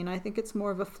sheen. I think it's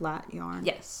more of a flat yarn.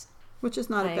 Yes. Which is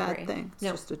not a bad agree. thing. It's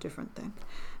No. just a different thing.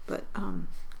 But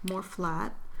more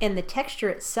flat. And the texture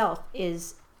itself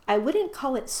is, I wouldn't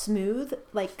call it smooth.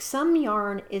 Like some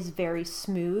yarn is very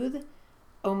smooth,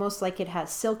 almost like it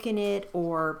has silk in it,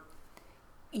 or,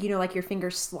 you know, like your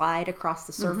fingers slide across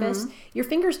the surface. Your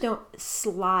fingers don't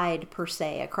slide per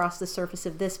se across the surface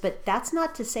of this, but that's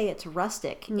not to say it's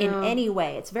rustic in any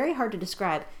way. It's very hard to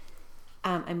describe.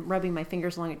 I'm rubbing my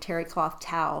fingers along a terry cloth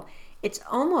towel. It's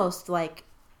almost like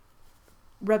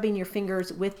rubbing your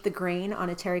fingers with the grain on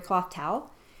a terry cloth towel.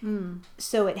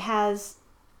 So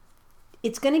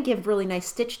it's going to give really nice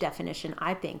stitch definition,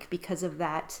 I think, because of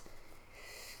that,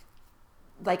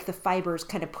 like the fibers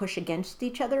kind of push against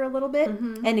each other a little bit.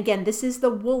 And again, this is the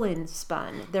woolen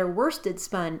spun. Their worsted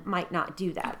spun might not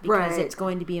do that because it's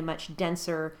going to be a much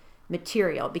denser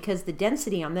material, because the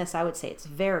density on this, I would say it's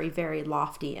very, very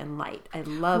lofty and light. I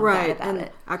love that about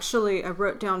it. Actually, I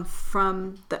wrote down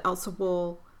from the Elsa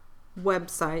Wool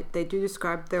website, they do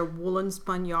describe their woolen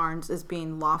spun yarns as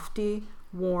being lofty,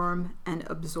 warm, and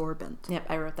absorbent. Yep,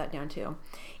 I wrote that down too.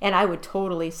 And I would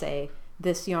totally say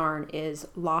this yarn is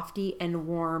lofty and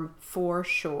warm for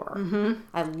sure.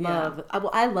 I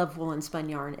love woolen spun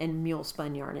yarn and mule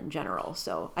spun yarn in general.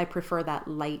 So I prefer that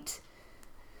light,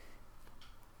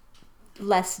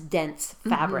 less dense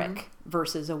fabric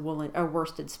versus a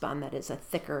worsted spun that is a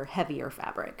thicker, heavier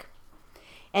fabric.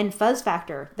 And fuzz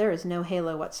factor, there is no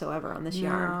halo whatsoever on this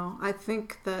yarn. No, I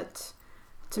think that,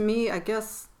 to me, I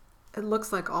guess it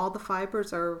looks like all the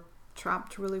fibers are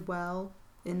trapped really well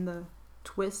in the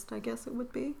twist, I guess it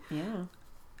would be. Yeah.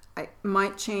 I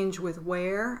might change with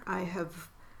wear. I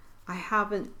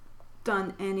haven't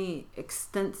done any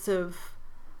extensive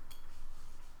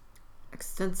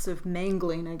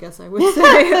mangling, I guess I would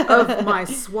say, of my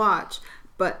swatch.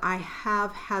 But I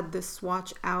have had this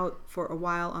swatch out for a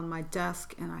while on my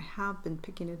desk, and I have been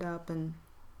picking it up and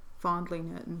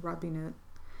fondling it and rubbing it.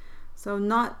 So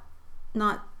not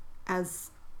as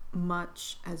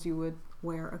much as you would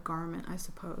wear a garment, I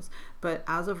suppose. But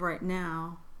as of right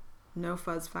now, no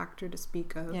fuzz factor to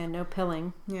speak of. Yeah, no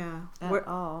pilling. Yeah. At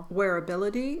all.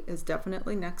 Wearability is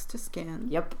definitely next to skin.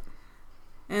 Yep.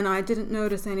 And I didn't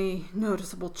notice any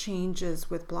noticeable changes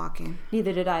with blocking.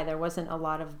 Neither did I. There wasn't a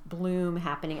lot of bloom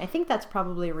happening. I think that's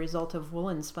probably a result of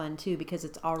woolen spun too, because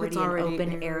it's already an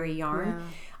open, airy yarn.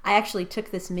 I actually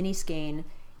took this mini skein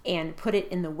and put it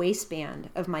in the waistband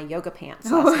of my yoga pants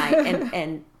last night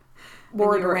and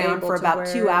wore it around for about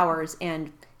 2 hours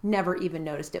and never even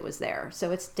noticed it was there.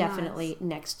 So it's definitely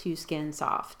next to skin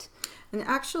soft. And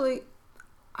actually,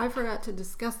 I forgot to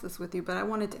discuss this with you, but I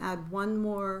wanted to add one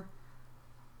more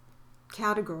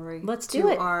category. Let's do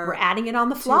it. We're adding it on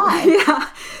the fly.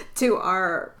 To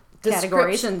our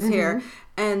descriptions here.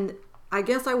 And I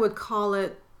guess I would call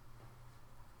it,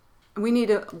 we'll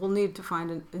need to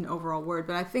find an overall word,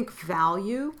 but I think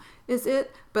value is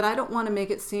it. But I don't want to make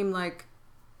it seem like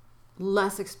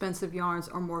less expensive yarns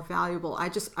are more valuable.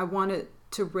 I wanted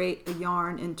to rate a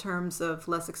yarn in terms of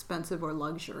less expensive or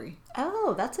luxury.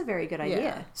 Oh, that's a very good idea.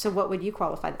 Yeah. So what would you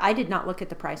qualify? I did not look at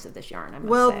the price of this yarn, I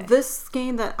must say. This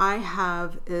skein that I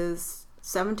have is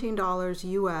 $17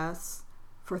 US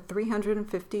for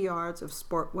 350 yards of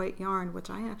sport weight yarn, which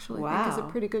I actually think is a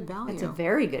pretty good value. It's a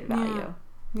very good value.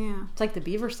 Yeah. It's like the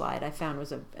beaver slide I found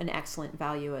was an excellent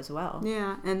value as well.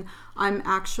 Yeah, and I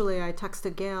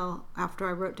texted Gail after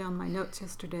I wrote down my notes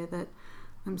yesterday that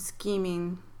I'm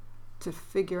scheming to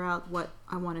figure out what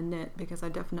I want to knit, because I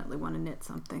definitely want to knit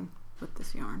something with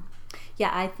this yarn. Yeah,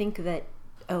 I think that,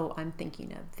 I'm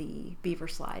thinking of the beaver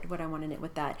slide, what I want to knit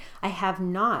with that. I have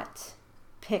not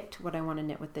picked what I want to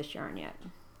knit with this yarn yet.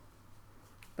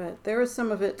 But there is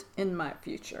some of it in my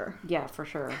future. Yeah, for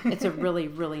sure. It's a really,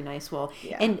 really nice wool.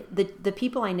 Yeah. And the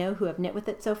people I know who have knit with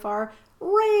it so far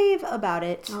rave about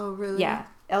it. Oh, really? Yeah.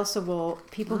 Elsa wool,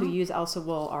 people who use Elsa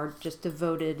wool are just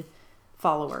devoted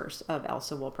followers of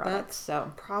Elsa wool products.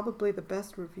 That's probably the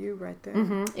best review right there.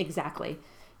 Mm-hmm, exactly.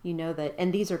 You know that,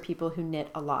 and these are people who knit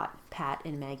a lot, Pat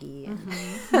and Maggie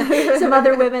and some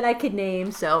other women I could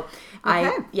name. So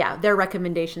their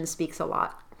recommendation speaks a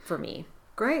lot for me.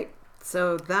 Great.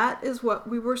 So that is what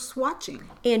we were swatching.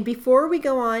 And before we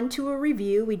go on to a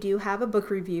review, we do have a book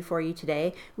review for you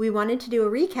today. We wanted to do a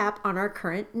recap on our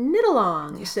current knit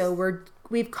along. Yes. So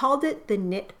we've called it the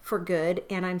Knit for Good,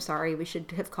 and I'm sorry, we should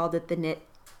have called it the Knit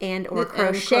or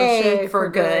crochet for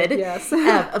good. Yes.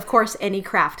 Of course, any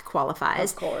craft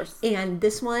qualifies. Of course. And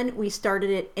this one, we started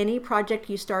it, any project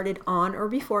you started on or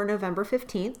before November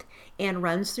 15th and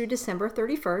runs through December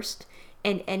 31st.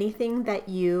 And anything that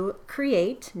you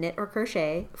create, knit or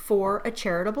crochet, for a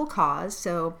charitable cause,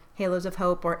 so Halos of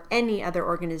Hope or any other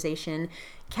organization.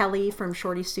 Kelly from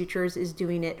Shorty Sutures is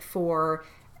doing it for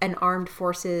an armed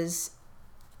forces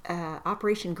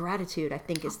Operation Gratitude, I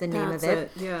think is the name of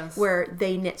it. Yes. Where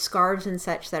they knit scarves and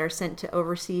such that are sent to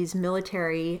overseas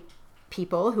military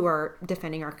people who are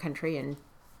defending our country and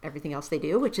everything else they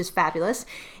do, which is fabulous.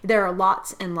 There are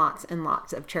lots and lots and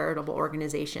lots of charitable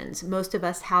organizations. Most of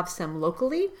us have some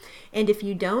locally, and if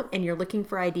you don't and you're looking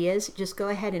for ideas, just go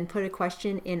ahead and put a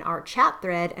question in our chat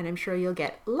thread, and I'm sure you'll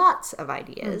get lots of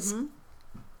ideas. Mm-hmm.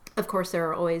 Of course, there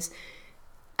are always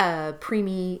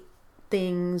preemie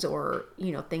things or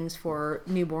things for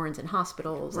newborns in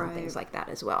hospitals and things like that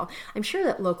as well. I'm sure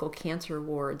that local cancer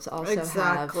wards also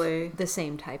have the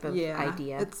same type of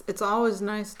idea. It's always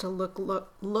nice to look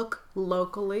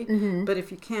locally, but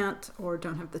if you can't or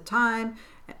don't have the time,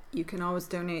 you can always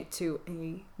donate to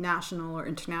a national or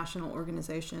international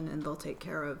organization, and they'll take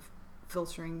care of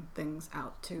filtering things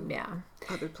out to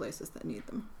other places that need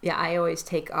them. Yeah, I always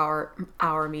take our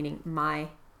meaning my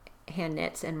hand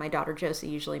knits, and my daughter Josie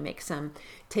usually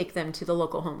take them to the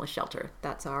local homeless shelter.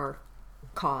 That's our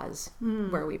cause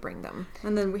where we bring them.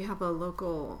 And then we have a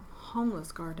local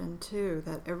homeless garden too,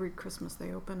 that every Christmas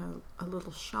they open a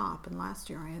little shop, and last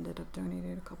year I ended up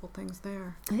donating a couple things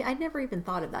there. I never even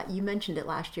thought of that. You mentioned it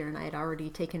last year and I had already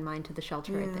taken mine to the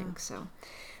shelter, I think. So,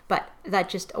 but that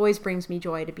just always brings me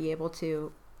joy to be able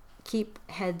to keep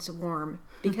heads warm,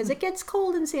 because it gets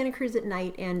cold in Santa Cruz at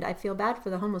night, and I feel bad for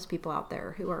the homeless people out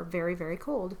there who are very, very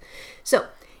cold. So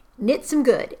knit some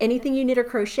good. Anything you knit or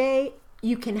crochet,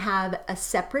 you can have a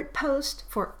separate post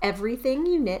for everything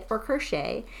you knit or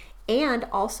crochet, and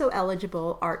also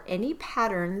eligible are any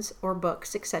patterns or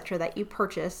books, etc., that you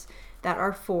purchase that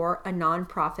are for a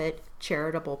nonprofit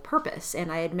charitable purpose.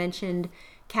 And I had mentioned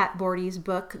Kat Bordy's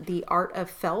book, The Art of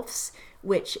Felfs,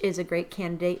 which is a great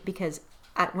candidate because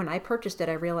when I purchased it,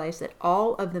 I realized that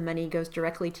all of the money goes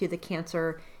directly to the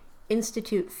Cancer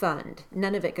Institute Fund.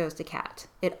 None of it goes to Kat.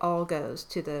 It all goes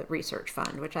to the research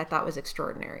fund, which I thought was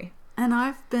extraordinary. And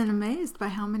I've been amazed by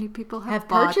how many people have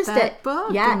purchased that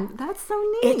book. Yeah, and that's so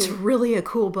neat. It's really a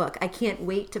cool book. I can't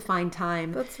wait to find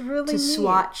time to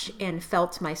swatch and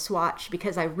felt my swatch,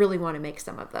 because I really want to make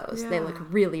some of those. Yeah. They look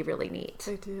really, really neat.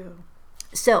 They do.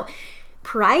 So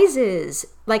Prizes.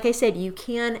 Like I said, you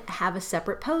can have a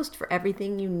separate post for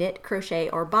everything you knit, crochet,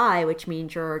 or buy, which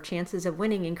means your chances of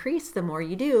winning increase the more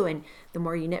you do, and the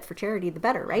more you knit for charity, the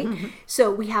better, right?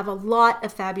 So we have a lot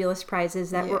of fabulous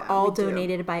prizes that were all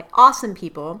donated by awesome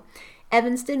people.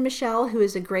 Evanston Michelle, who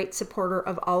is a great supporter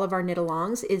of all of our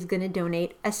knit-alongs, is going to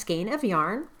donate a skein of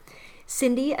yarn.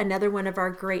 Cindy, another one of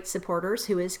our great supporters,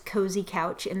 who is Cozy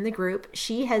Couch in the group,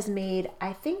 she has made,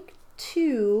 I think,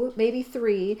 2, maybe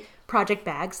 3 project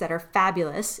bags that are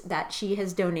fabulous that she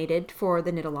has donated for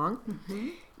the knit-along.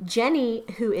 Jenny,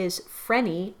 who is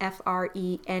Frenny,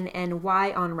 Frenny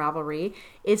on Ravelry,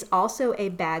 is also a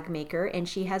bag maker, and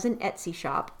she has an Etsy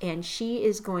shop, and she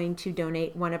is going to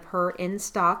donate one of her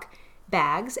in-stock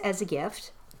bags as a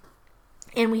gift.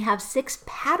 And we have 6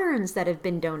 patterns that have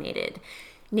been donated.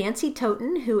 Nancy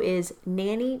Toten, who is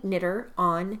Nanny Knitter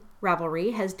on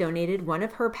Ravelry, has donated one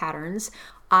of her patterns.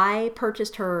 I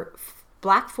purchased her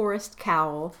Black Forest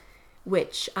cowl,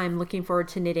 which I'm looking forward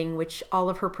to knitting, which all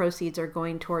of her proceeds are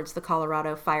going towards the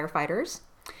Colorado firefighters.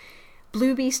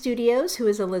 Blue Bee Studios, who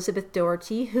is Elizabeth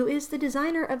Doherty, who is the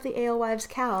designer of the Alewives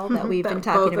cowl that we've been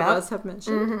talking about. Both of us have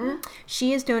mentioned.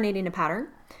 She is donating a pattern.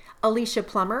 Alicia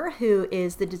Plummer, who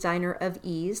is the designer of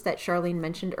Ease that Charlene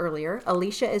mentioned earlier.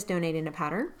 Alicia is donating a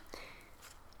pattern.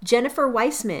 Jennifer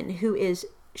Weissman, who is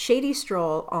Shady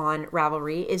Stroll on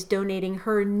Ravelry, is donating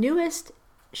her newest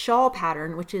shawl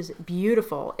pattern, which is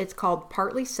beautiful. It's called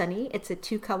Partly Sunny. It's a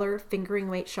 2-color fingering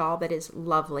weight shawl that is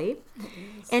lovely.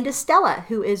 And Estella,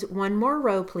 who is One More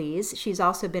Row Please, she's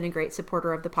also been a great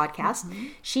supporter of the podcast.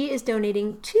 She is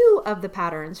donating 2 of the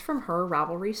patterns from her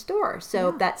Ravelry store.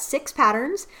 So that's 6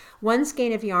 patterns, 1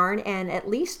 skein of yarn, and at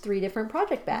least 3 different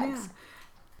project bags.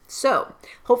 So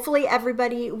hopefully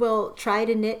everybody will try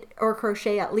to knit or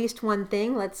crochet at least one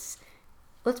thing. Let's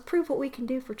prove what we can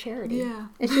do for charity. Yeah.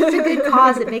 It's just a good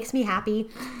cause. It makes me happy.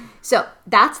 So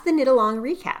that's the Knit Along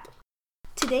recap.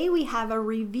 Today we have a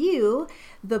review.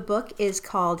 The book is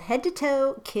called Head to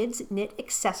Toe Kids Knit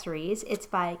Accessories. It's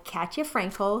by Katja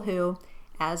Frankel, who,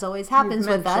 as always happens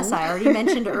with us, I already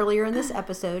mentioned earlier in this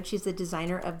episode, she's the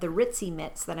designer of the Ritzy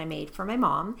mitts that I made for my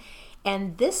mom.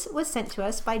 And this was sent to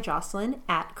us by Jocelyn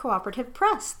at Cooperative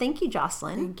Press. Thank you,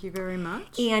 Jocelyn. Thank you very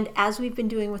much. And as we've been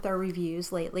doing with our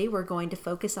reviews lately, we're going to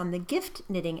focus on the gift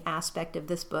knitting aspect of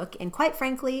this book. And quite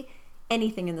frankly,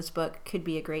 anything in this book could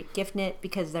be a great gift knit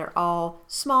because they're all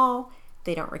small,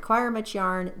 they don't require much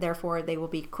yarn, therefore they will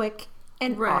be quick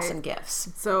and awesome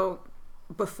gifts. So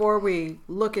before we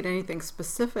look at anything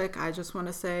specific, I just want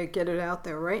to say, get it out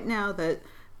there right now, that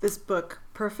this book,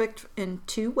 perfect in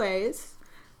 2 ways.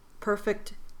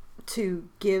 Perfect to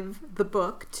give the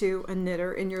book to a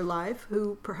knitter in your life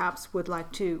who perhaps would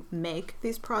like to make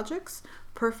these projects.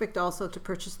 Perfect also to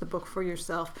purchase the book for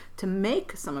yourself to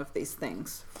make some of these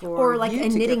things for or like you a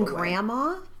to knitting give away.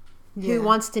 Grandma who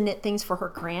wants to knit things for her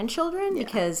grandchildren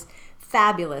because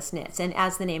fabulous knits, and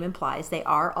as the name implies, they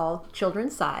are all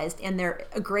children's sized, and they're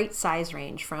a great size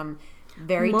range from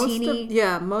very teeny.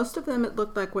 Most of them, it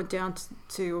looked like, went down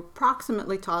to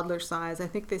approximately toddler size. I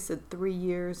think they said 3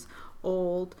 years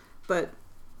old, but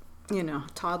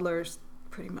toddlers,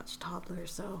 pretty much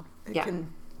toddlers, so it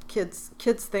can, kids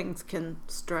things can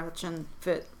stretch and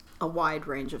fit a wide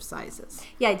range of sizes.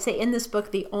 Yeah, I'd say in this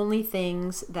book, the only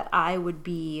things that I would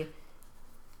be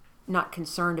not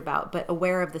concerned about, but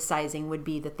aware of the sizing would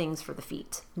be the things for the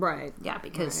feet. Right. Yeah,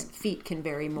 because feet can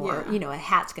vary more. A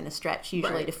hat's going to stretch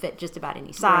usually to fit just about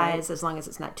any size as long as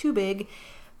it's not too big.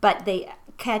 But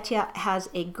Katja has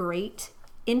a great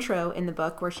intro in the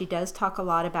book where she does talk a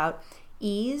lot about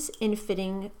ease in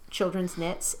fitting children's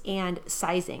knits and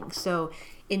sizing. So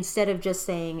instead of just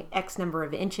saying X number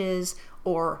of inches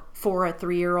or for a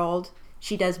 3-year-old,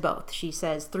 she does both. She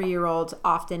says 3-year-olds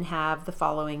often have the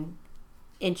following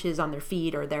inches on their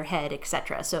feet or their head,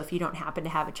 etc. So if you don't happen to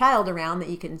have a child around that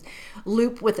you can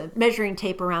loop with a measuring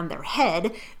tape around their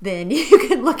head, then you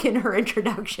can look in her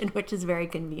introduction, which is very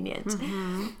convenient.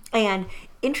 And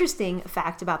interesting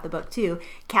fact about the book too,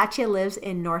 Katja lives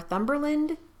in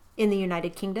Northumberland in the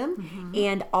United Kingdom,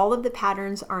 and all of the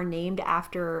patterns are named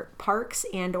after parks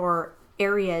and or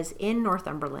areas in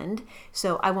Northumberland,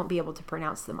 so I won't be able to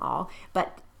pronounce them all,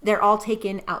 but they're all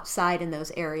taken outside in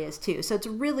those areas too. So it's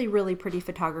really, really pretty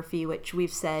photography, which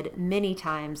we've said many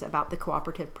times about the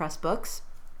Cooperative Press books.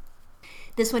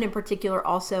 This one in particular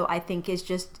also, I think, is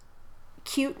just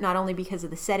cute, not only because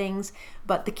of the settings,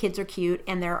 but the kids are cute,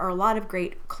 and there are a lot of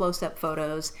great close-up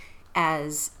photos,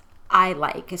 as I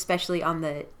like, especially on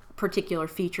the particular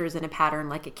features in a pattern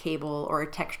like a cable or a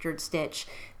textured stitch.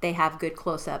 They have good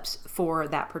close-ups for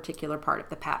that particular part of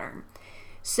the pattern.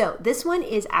 So this one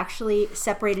is actually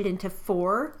separated into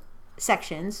 4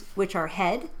 sections, which are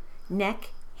head, neck,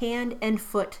 hand, and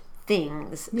foot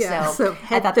things. Yeah, so I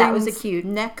head thought things, that was a cute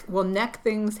neck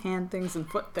things, hand things, and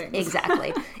foot things.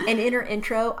 Exactly. And in her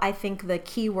intro, I think the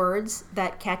key words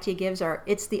that Katya gives are,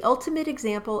 it's the ultimate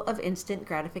example of instant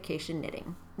gratification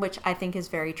knitting, which I think is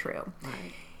very true.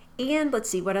 Right. And let's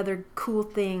see, what other cool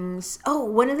things? Oh,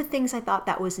 one of the things I thought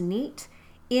that was neat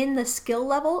in the skill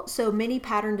level. So many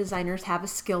pattern designers have a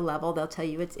skill level. They'll tell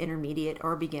you it's intermediate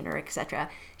or beginner, etc.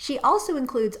 She also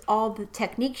includes all the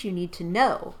techniques you need to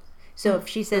know. So if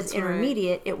she says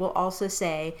intermediate, it will also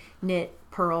say knit,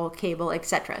 purl, cable,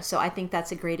 etc. So I think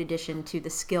that's a great addition to the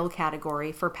skill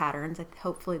category for patterns.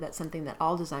 Hopefully that's something that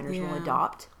all designers will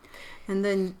adopt. And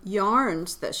then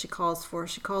yarns that she calls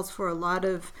for a lot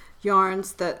of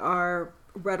yarns that are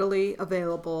readily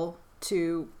available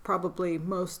to probably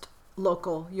most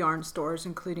local yarn stores,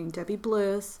 including Debbie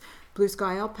Bliss, Blue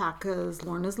Sky Alpacas,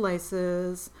 Lorna's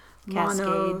Laces, Cascade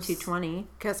Monos, 220.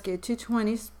 Cascade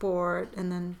 220 Sport,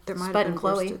 and then there might Spud have been and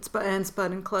Chloe.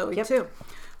 Spud and Chloe too.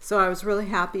 So I was really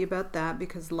happy about that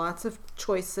because lots of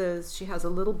choices. She has a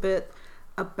little bit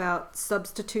about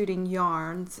substituting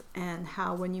yarns and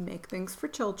how when you make things for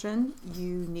children,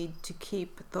 you need to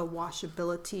keep the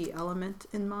washability element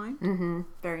in mind. Mm-hmm.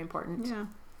 Very important. Yeah.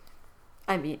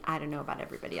 I mean, I don't know about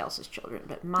everybody else's children,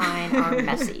 but mine are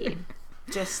messy.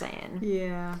 Just saying.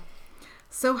 Yeah.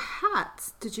 So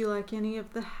hats. Did you like any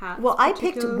of the hats? Well, I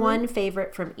picked one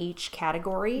favorite from each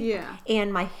category. Yeah.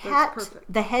 And my hat,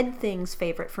 the head things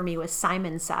favorite for me was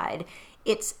Simon's Side.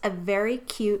 It's a very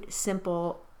cute,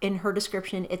 simple, in her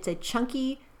description, it's a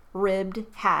chunky ribbed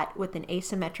hat with an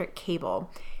asymmetric cable.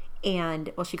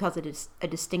 And, well, she calls it a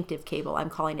distinctive cable. I'm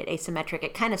calling it asymmetric.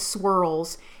 It kind of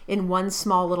swirls in one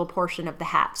small little portion of the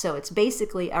hat. So it's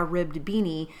basically a ribbed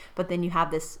beanie, but then you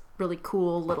have this really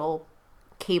cool little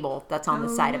cable that's on the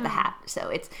side of the hat. So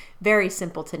it's very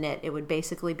simple to knit. It would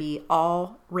basically be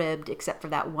all ribbed except for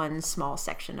that one small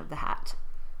section of the hat.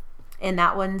 And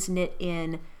that one's knit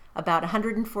in about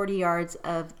 140 yards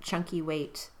of chunky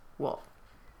weight wool.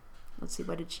 Let's see,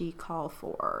 what did she call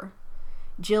for?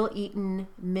 Jill Eaton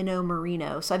Minnow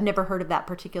Merino. So I've never heard of that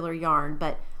particular yarn,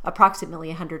 but approximately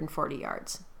 140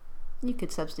 yards. You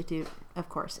could substitute, of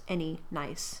course, any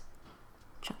nice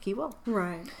chunky wool.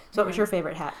 Right. So what was your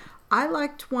favorite hat? I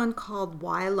liked one called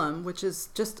Wylam, which is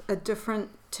just a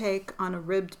different take on a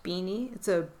ribbed beanie. It's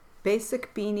a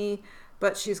basic beanie,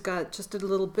 but she's got just a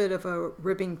little bit of a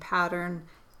ribbing pattern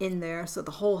in there. So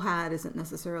the whole hat isn't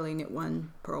necessarily knit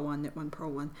one, purl one, knit one, purl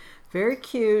one. Very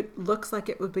cute. Looks like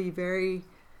it would be very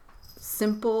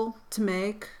simple to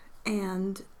make.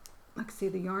 And let's see,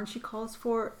 the yarn she calls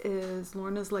for is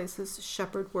Lorna's Laces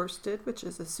Shepherd Worsted, which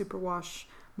is a superwash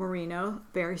merino,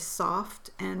 very soft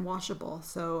and washable.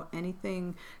 So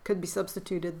anything could be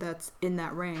substituted that's in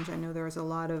that range. I know there's a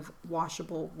lot of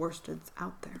washable worsteds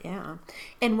out there. Yeah.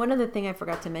 And one other thing I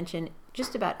forgot to mention,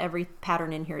 just about every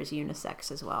pattern in here is unisex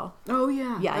as well. Oh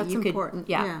yeah. Yeah, that's important.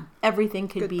 Yeah. Everything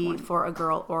could Good be point. for a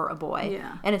girl or a boy.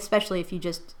 Yeah. And especially if you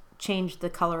just change the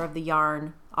color of the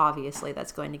yarn, obviously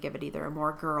that's going to give it either a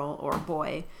more girl or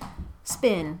boy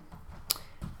spin.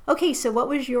 Okay, so what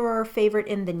was your favorite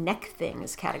in the neck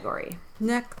things category?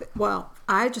 Well,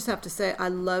 I just have to say I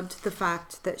loved the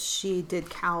fact that she did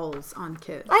cowls on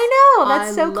kids. I know,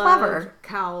 that's so clever. Loved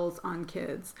cowls on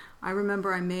kids. I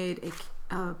remember I made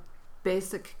a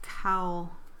basic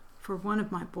cowl for one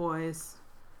of my boys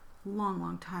a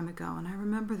long time ago, and I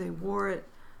remember they wore it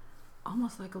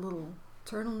almost like a little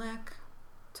turtleneck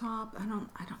top.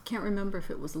 I can't remember if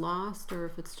it was lost or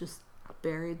if it's just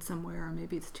buried somewhere, or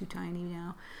maybe it's too tiny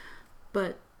now.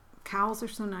 But cowls are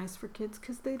so nice for kids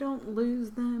because they don't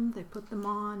lose them. They put them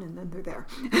on and then they're there.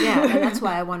 Yeah, and that's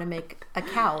why I want to make a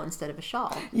cowl instead of a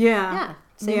shawl. Yeah.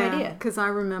 Same idea. Because I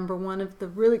remember one of the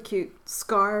really cute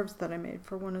scarves that I made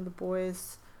for one of the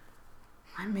boys.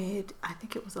 I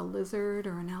think it was a lizard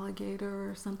or an alligator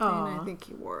or something. Aww. I think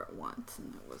he wore it once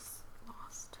and it was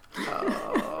lost.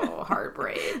 Oh,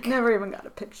 heartbreak. Never even got a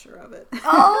picture of it.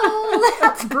 Oh,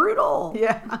 that's brutal.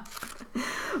 Yeah.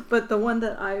 But the one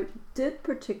that I did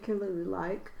particularly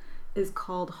like is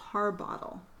called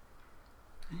Harbottle.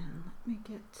 And let me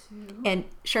get to... And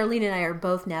Charlene and I are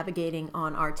both navigating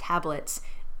on our tablets.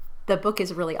 The book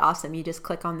is really awesome. You just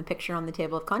click on the picture on the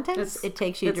table of contents. It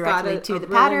takes you directly to the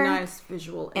pattern. Really nice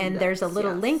visual index, and there's a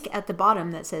little link at the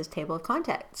bottom that says table of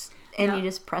contents. And you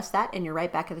just press that and you're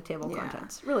right back at the table of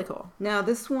contents. Really cool. Now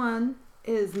this one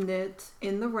is knit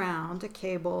in the round, a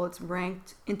cable. It's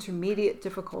ranked intermediate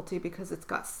difficulty because it's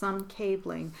got some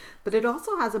cabling, but it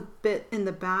also has a bit in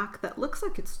the back that looks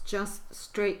like it's just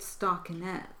straight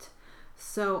stockinette.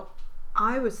 So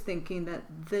I was thinking that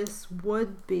this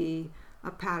would be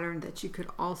a pattern that you could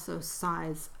also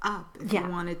size up if Yeah.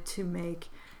 you wanted to make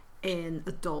an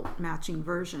adult matching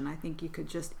version. I think you could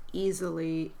just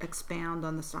easily expand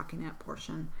on the stockinette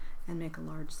portion and make a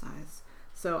large size.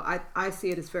 So I see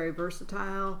it as very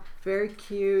versatile, very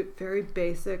cute, very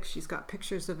basic. She's got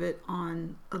pictures of it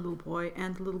on a little boy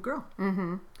and a little girl.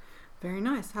 Mm-hmm. Very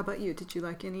nice. How about you? Did you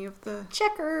like any of the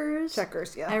Checkers?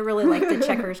 checkers? Yeah. I really like the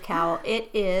checkers cowl. It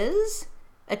is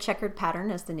a checkered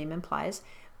pattern, as the name implies.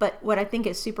 But what I think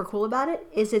is super cool about it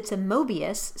is it's a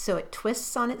Mobius, so it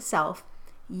twists on itself,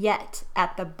 yet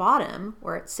at the bottom,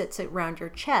 where it sits around your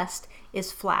chest,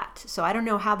 is flat. So I don't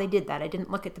know how they did that. I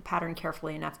didn't look at the pattern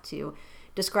carefully enough to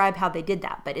describe how they did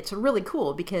that. But it's really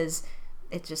cool because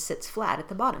it just sits flat at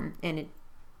the bottom, and it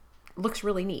looks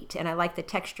really neat. And I like the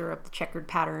texture of the checkered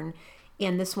pattern.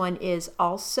 And this one is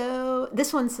also,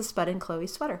 this one's the Spud and Chloe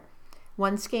sweater.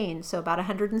 One skein, so about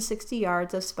 160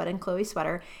 yards of Spud and Chloe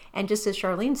sweater. And just as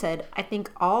Charlene said, I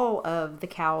think all of the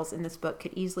cowls in this book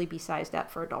could easily be sized up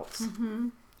for adults,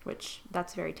 which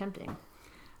that's very tempting.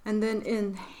 And then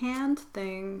in hand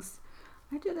things,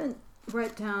 I didn't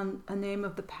write down a name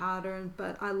of the pattern,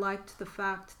 but I liked the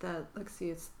fact that, let's see,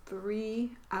 it's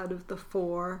 3 out of the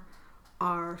 4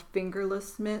 are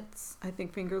fingerless mitts. I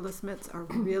think fingerless mitts are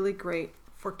really great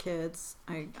for kids.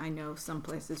 I know some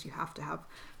places you have to have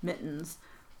mittens,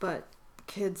 but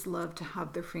kids love to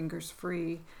have their fingers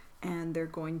free, and they're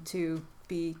going to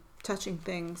be touching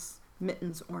things,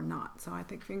 mittens or not. So I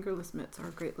think fingerless mitts are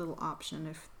a great little option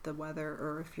if the weather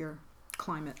or if your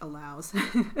climate allows.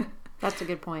 That's a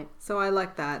good point. So I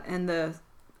like that. And the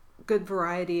good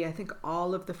variety, I think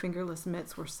all of the fingerless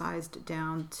mitts were sized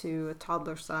down to a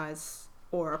toddler size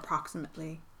or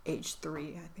approximately age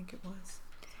 3, I think it was.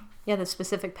 Yeah, the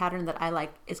specific pattern that I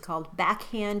like is called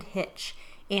Backhand Hitch,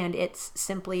 and it's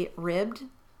simply ribbed.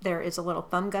 There is a little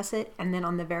thumb gusset, and then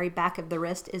on the very back of the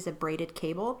wrist is a braided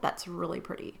cable. That's really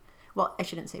pretty. Well, I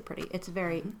shouldn't say pretty. It's a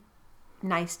very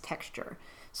nice texture.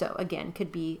 So again,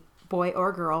 could be boy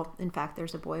or girl. In fact,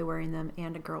 there's a boy wearing them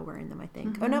and a girl wearing them, I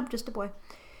think. Oh, nope, just a boy.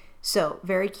 So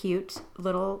very cute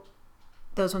little,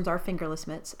 those ones are fingerless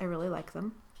mitts. I really like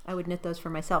them. I would knit those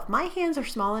for myself. My hands are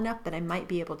small enough that I might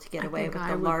be able to get away with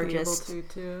the largest. I would be able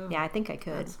to too. Yeah, I think I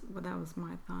could. That was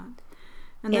my thought.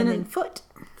 And then foot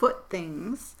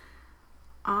things,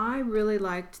 I really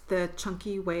liked the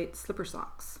chunky weight slipper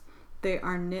socks. They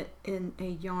are knit in a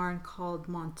yarn called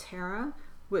Montera,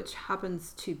 which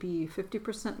happens to be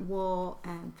 50% wool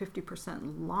and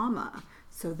 50% llama.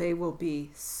 So they will be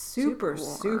super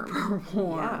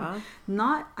warm.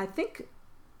 Yeah. I think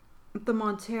the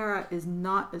Montera is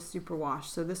not a superwash,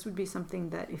 so this would be something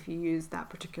that if you use that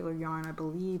particular yarn, I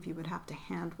believe you would have to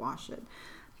hand wash it.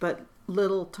 But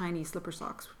little tiny slipper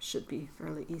socks should be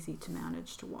fairly easy to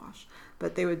manage to wash.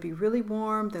 But they would be really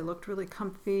warm, they looked really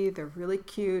comfy, they're really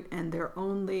cute, and they're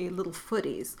only little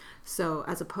footies. So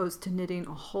as opposed to knitting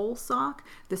a whole sock,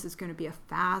 this is going to be a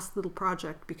fast little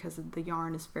project because the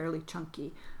yarn is fairly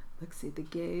chunky. Let's see, the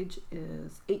gauge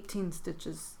is 18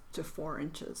 stitches to 4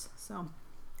 inches. So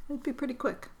it'd be pretty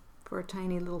quick for a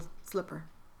tiny little slipper.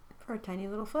 For a tiny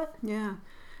little foot? Yeah.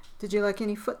 Did you like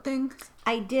any foot things?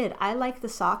 I did. I like the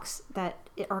socks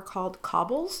that are called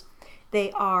cobbles.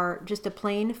 They are just a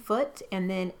plain foot, and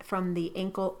then from the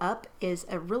ankle up is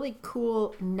a really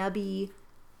cool nubby,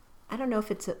 I don't know if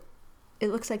it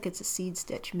looks like it's a seed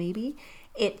stitch maybe.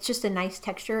 It's just a nice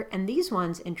texture, and these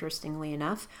ones, interestingly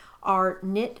enough, are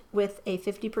knit with a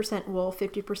 50% wool,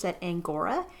 50%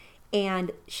 Angora.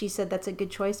 And she said that's a good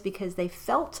choice because they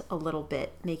felt a little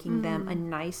bit, making them a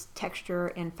nice texture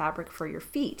and fabric for your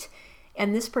feet.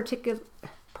 And this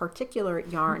particular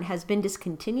yarn has been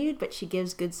discontinued, but she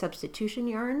gives good substitution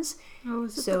yarns. Oh,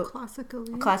 is it the Classic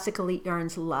Elite? Classic Elite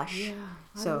yarns Lush. Yeah,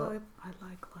 so I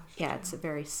like Lush. Yeah, too. it's a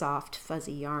very soft,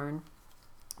 fuzzy yarn.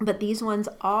 But these ones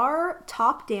are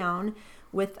top down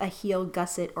with a heel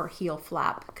gusset or heel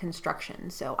flap construction.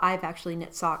 So I've actually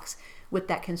knit socks with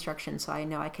that construction, so I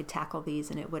know I could tackle these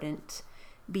and it wouldn't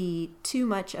be too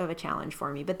much of a challenge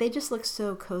for me. But they just look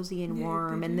so cozy and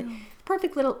warm, and the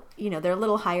perfect little, they're a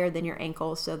little higher than your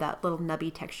ankles, so that little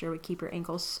nubby texture would keep your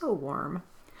ankles so warm.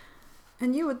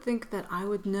 And you would think that I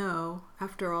would know,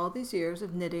 after all these years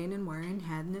of knitting and wearing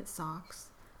hand knit socks,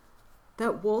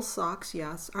 that wool socks,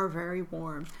 yes, are very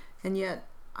warm. And yet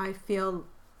I feel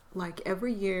like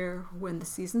every year when the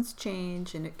seasons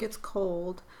change and it gets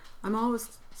cold, I'm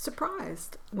always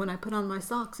surprised when I put on my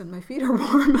socks and my feet are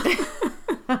warm.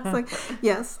 It's like,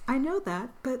 yes, I know that,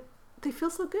 but they feel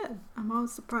so good. I'm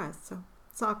always surprised. So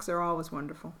socks are always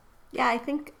wonderful. Yeah, I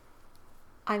think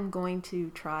I'm going to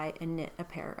try and knit a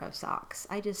pair of socks.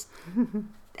 I just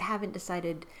haven't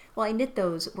decided. Well, I knit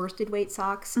those worsted weight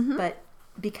socks, but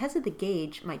because of the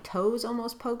gauge, my toes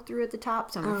almost poke through at the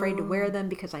top, so I'm afraid to wear them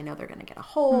because I know they're going to get a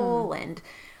hole, and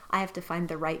I have to find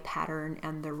the right pattern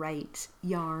and the right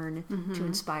yarn to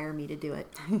inspire me to do it.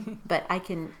 But I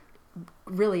can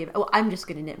really, I'm just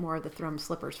going to knit more of the thrum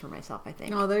slippers for myself, I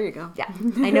think. Oh, there you go. Yeah,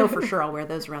 I know for sure I'll wear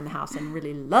those around the house and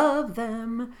really love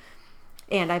them.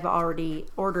 And I've already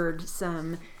ordered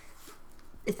some,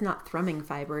 it's not thrumming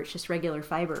fiber, it's just regular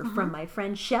fiber from my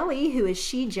friend Shelly, who is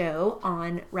Shijo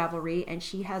on Ravelry, and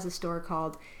she has a store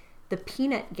called the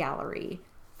Peanut Gallery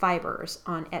Fibers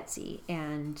on Etsy,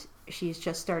 and she's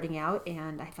just starting out,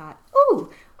 and I thought,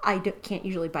 can't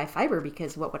usually buy fiber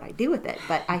because what would I do with it?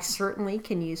 But I certainly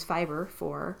can use fiber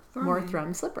for more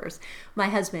thrum slippers. My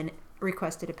husband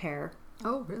requested a pair.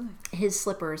 Oh, really? His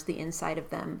slippers, the inside of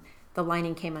them, the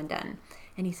lining came undone.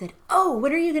 And he said, "Oh,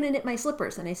 when are you going to knit my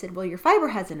slippers?" And I said, "Well, your fiber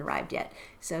hasn't arrived yet."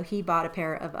 So he bought a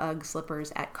pair of UGG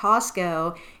slippers at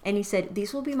Costco. And he said,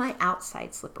 "These will be my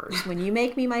outside slippers. When you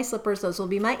make me my slippers, those will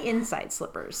be my inside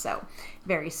slippers." So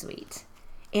very sweet.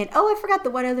 And I forgot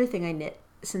the one other thing I knit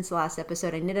since the last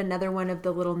episode. I knit another one of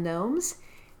the little gnomes,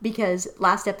 because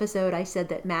last episode I said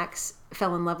that Max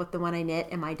fell in love with the one I knit,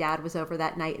 and my dad was over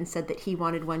that night and said that he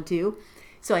wanted one too.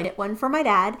 So I knit one for my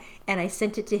dad, and I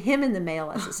sent it to him in the mail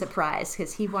as a surprise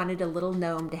because he wanted a little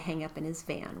gnome to hang up in his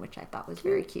van, which I thought was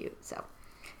very cute. So,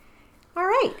 all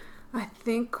right. I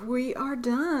think we are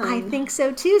done. I think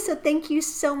so too. So thank you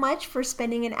so much for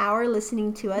spending an hour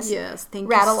listening to us. Yes, thank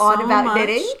rattle you so on about much.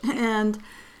 knitting. And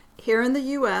here in the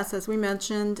U.S., as we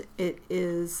mentioned, it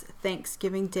is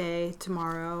Thanksgiving Day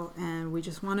tomorrow, and we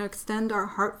just want to extend our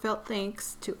heartfelt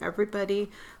thanks to everybody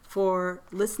for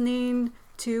listening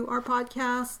to our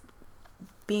podcast,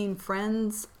 being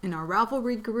friends in our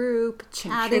Ravelry group,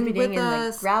 chatting with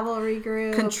us, the Ravelry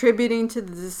group, contributing to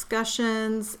the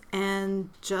discussions, and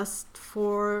just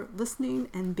for listening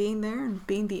and being there and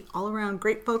being the all-around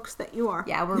great folks that you are.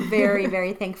 Yeah, we're very,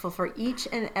 very thankful for each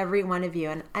and every one of you.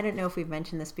 And I don't know if we've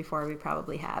mentioned this before. We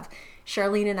probably have.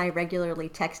 Charlene and I regularly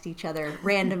text each other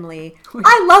randomly.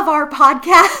 I love our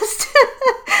podcast.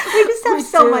 We just have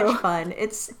so much fun.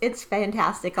 It's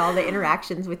fantastic, all the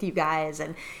interactions with you guys,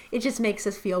 and it just makes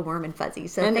us feel warm and fuzzy.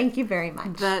 So thank you very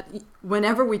much. That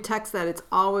whenever we text that, it's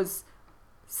always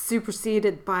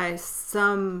superseded by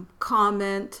some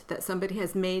comment that somebody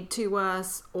has made to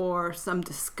us, or some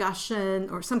discussion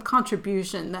or some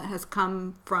contribution that has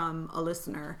come from a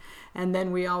listener. And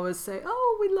then we always say,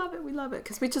 "Oh, we love it,"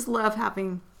 because we just love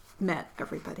having met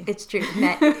everybody. It's true.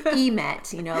 Met,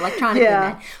 electronically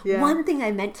met. Yeah. One thing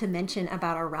I meant to mention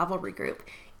about our Ravelry group,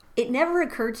 it never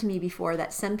occurred to me before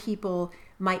that some people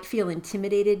might feel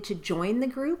intimidated to join the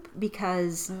group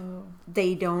because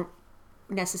they don't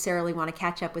necessarily want to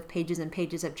catch up with pages and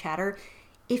pages of chatter.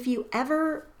 If you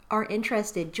ever are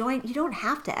interested, join. You don't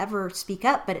have to ever speak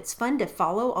up, but it's fun to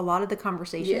follow a lot of the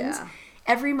conversations. Yeah.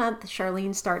 Every month,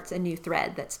 Charlene starts a new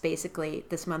thread that's basically,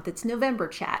 this month it's November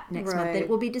chat. Next month it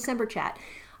will be December chat.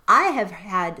 I have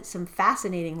had some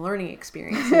fascinating learning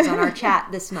experiences on our chat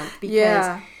this month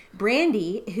because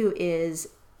Brandy, who is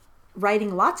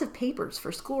writing lots of papers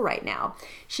for school right now,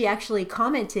 she actually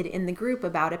commented in the group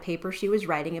about a paper she was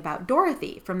writing about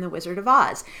Dorothy from The Wizard of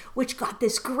Oz, which got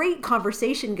this great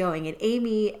conversation going. And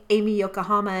Amy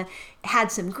Yokohama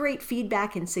had some great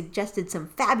feedback and suggested some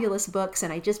fabulous books,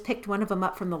 and I just picked one of them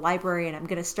up from the library, and I'm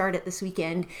going to start it this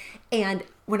weekend. And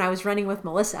when I was running with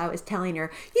Melissa, I was telling her,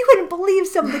 "You wouldn't believe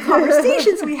some of the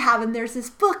conversations we have, and there's this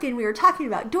book, and we were talking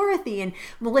about Dorothy." And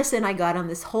Melissa and I got on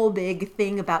this whole big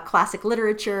thing about classic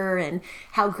literature and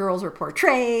how girls are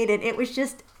portrayed, and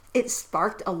it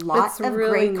sparked a lot of really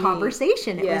great neat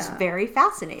conversation. It was very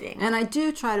fascinating. And I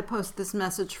do try to post this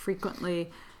message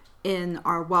frequently in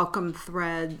our welcome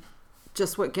thread,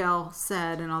 just what Gail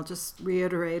said, and I'll just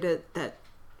reiterate it, that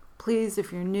please,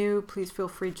 if you're new, please feel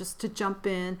free just to jump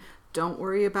in. Don't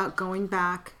worry about going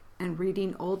back and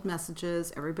reading old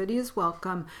messages. Everybody is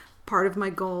welcome. Part of my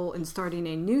goal in starting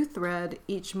a new thread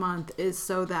each month is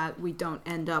so that we don't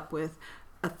end up with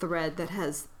a thread that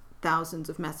has thousands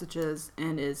of messages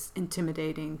and is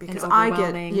intimidating, because I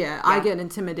get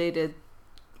intimidated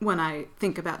when I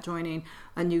think about joining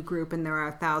a new group and there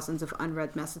are thousands of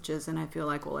unread messages, and I feel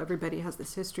like, well, everybody has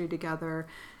this history together,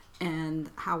 and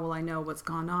how will I know what's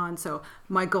gone on? So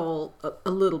my goal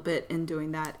a little bit in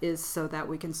doing that is so that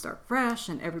we can start fresh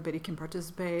and everybody can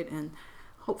participate and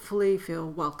hopefully feel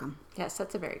welcome. Yes,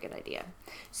 that's a very good idea.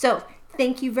 So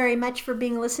thank you very much for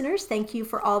being listeners. Thank you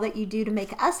for all that you do to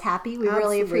make us happy. We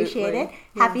really appreciate it.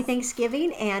 Yes. Happy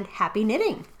Thanksgiving and happy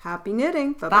knitting. Happy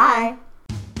knitting. Bye.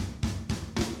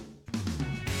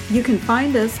 You can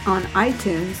find us on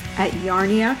iTunes at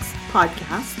Yarniacs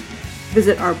Podcast,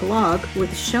 Visit our blog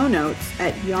with show notes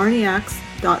at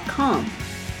yarniacs.com.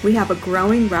 We have a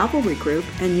growing Ravelry group,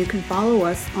 and you can follow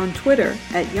us on Twitter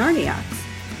at Yarniacs.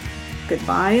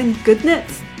 Goodbye and good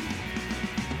knits!